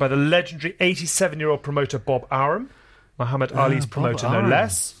will be joined by the legendary 87-year-old promoter Bob Arum, Muhammad Ali's promoter, no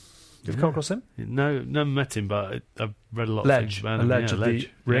less. You've come across him? No, never met him, but I've read a lot of things about him. Ledge of the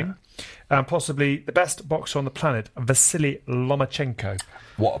ring. And possibly the best boxer on the planet, Vasily Lomachenko.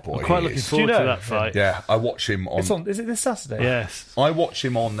 What a boy! I'm quite he looking is. forward Do you to know? that fight. Yeah, I watch him on. Is it this Saturday? Yes. I watch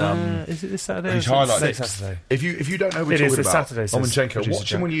him on. Is it this Saturday? His or highlights. Next Saturday. If you don't know what It we're is talking this about, Saturday, says Lomachenko, producer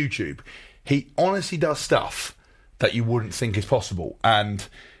watch him Jack. on YouTube. He honestly does stuff that you wouldn't think is possible, and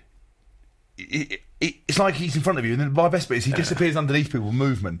it's like he's in front of you, and then my best bit is he disappears underneath people with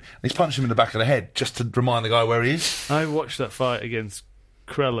movement, and he's punching him in the back of the head just to remind the guy where he is. I watched that fight against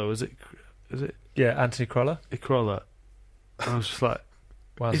Krello. Is it? Yeah, Anthony Crolla. Krello. I was just like,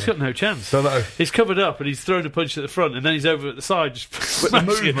 Wow, he's got no chance. So no. He's covered up and he's thrown a punch at the front, and then he's over at the side just But the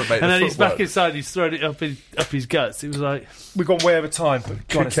smashing it. movement, mate, and the then he's back footwork. inside. He's thrown it up his guts. It was like, We've gone way over time, but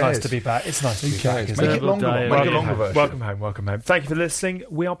God, it's nice cares? to be back. It's nice to be cares? back. Isn't Make it? it longer. Devil Make it Diet. longer version. Welcome home. Thank you for listening.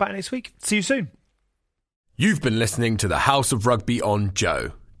 We are back next week. See you soon. You've been listening to the House of Rugby on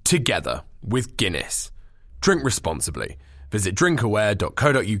Joe, together with Guinness. Drink responsibly. Visit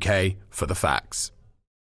drinkaware.co.uk for the facts.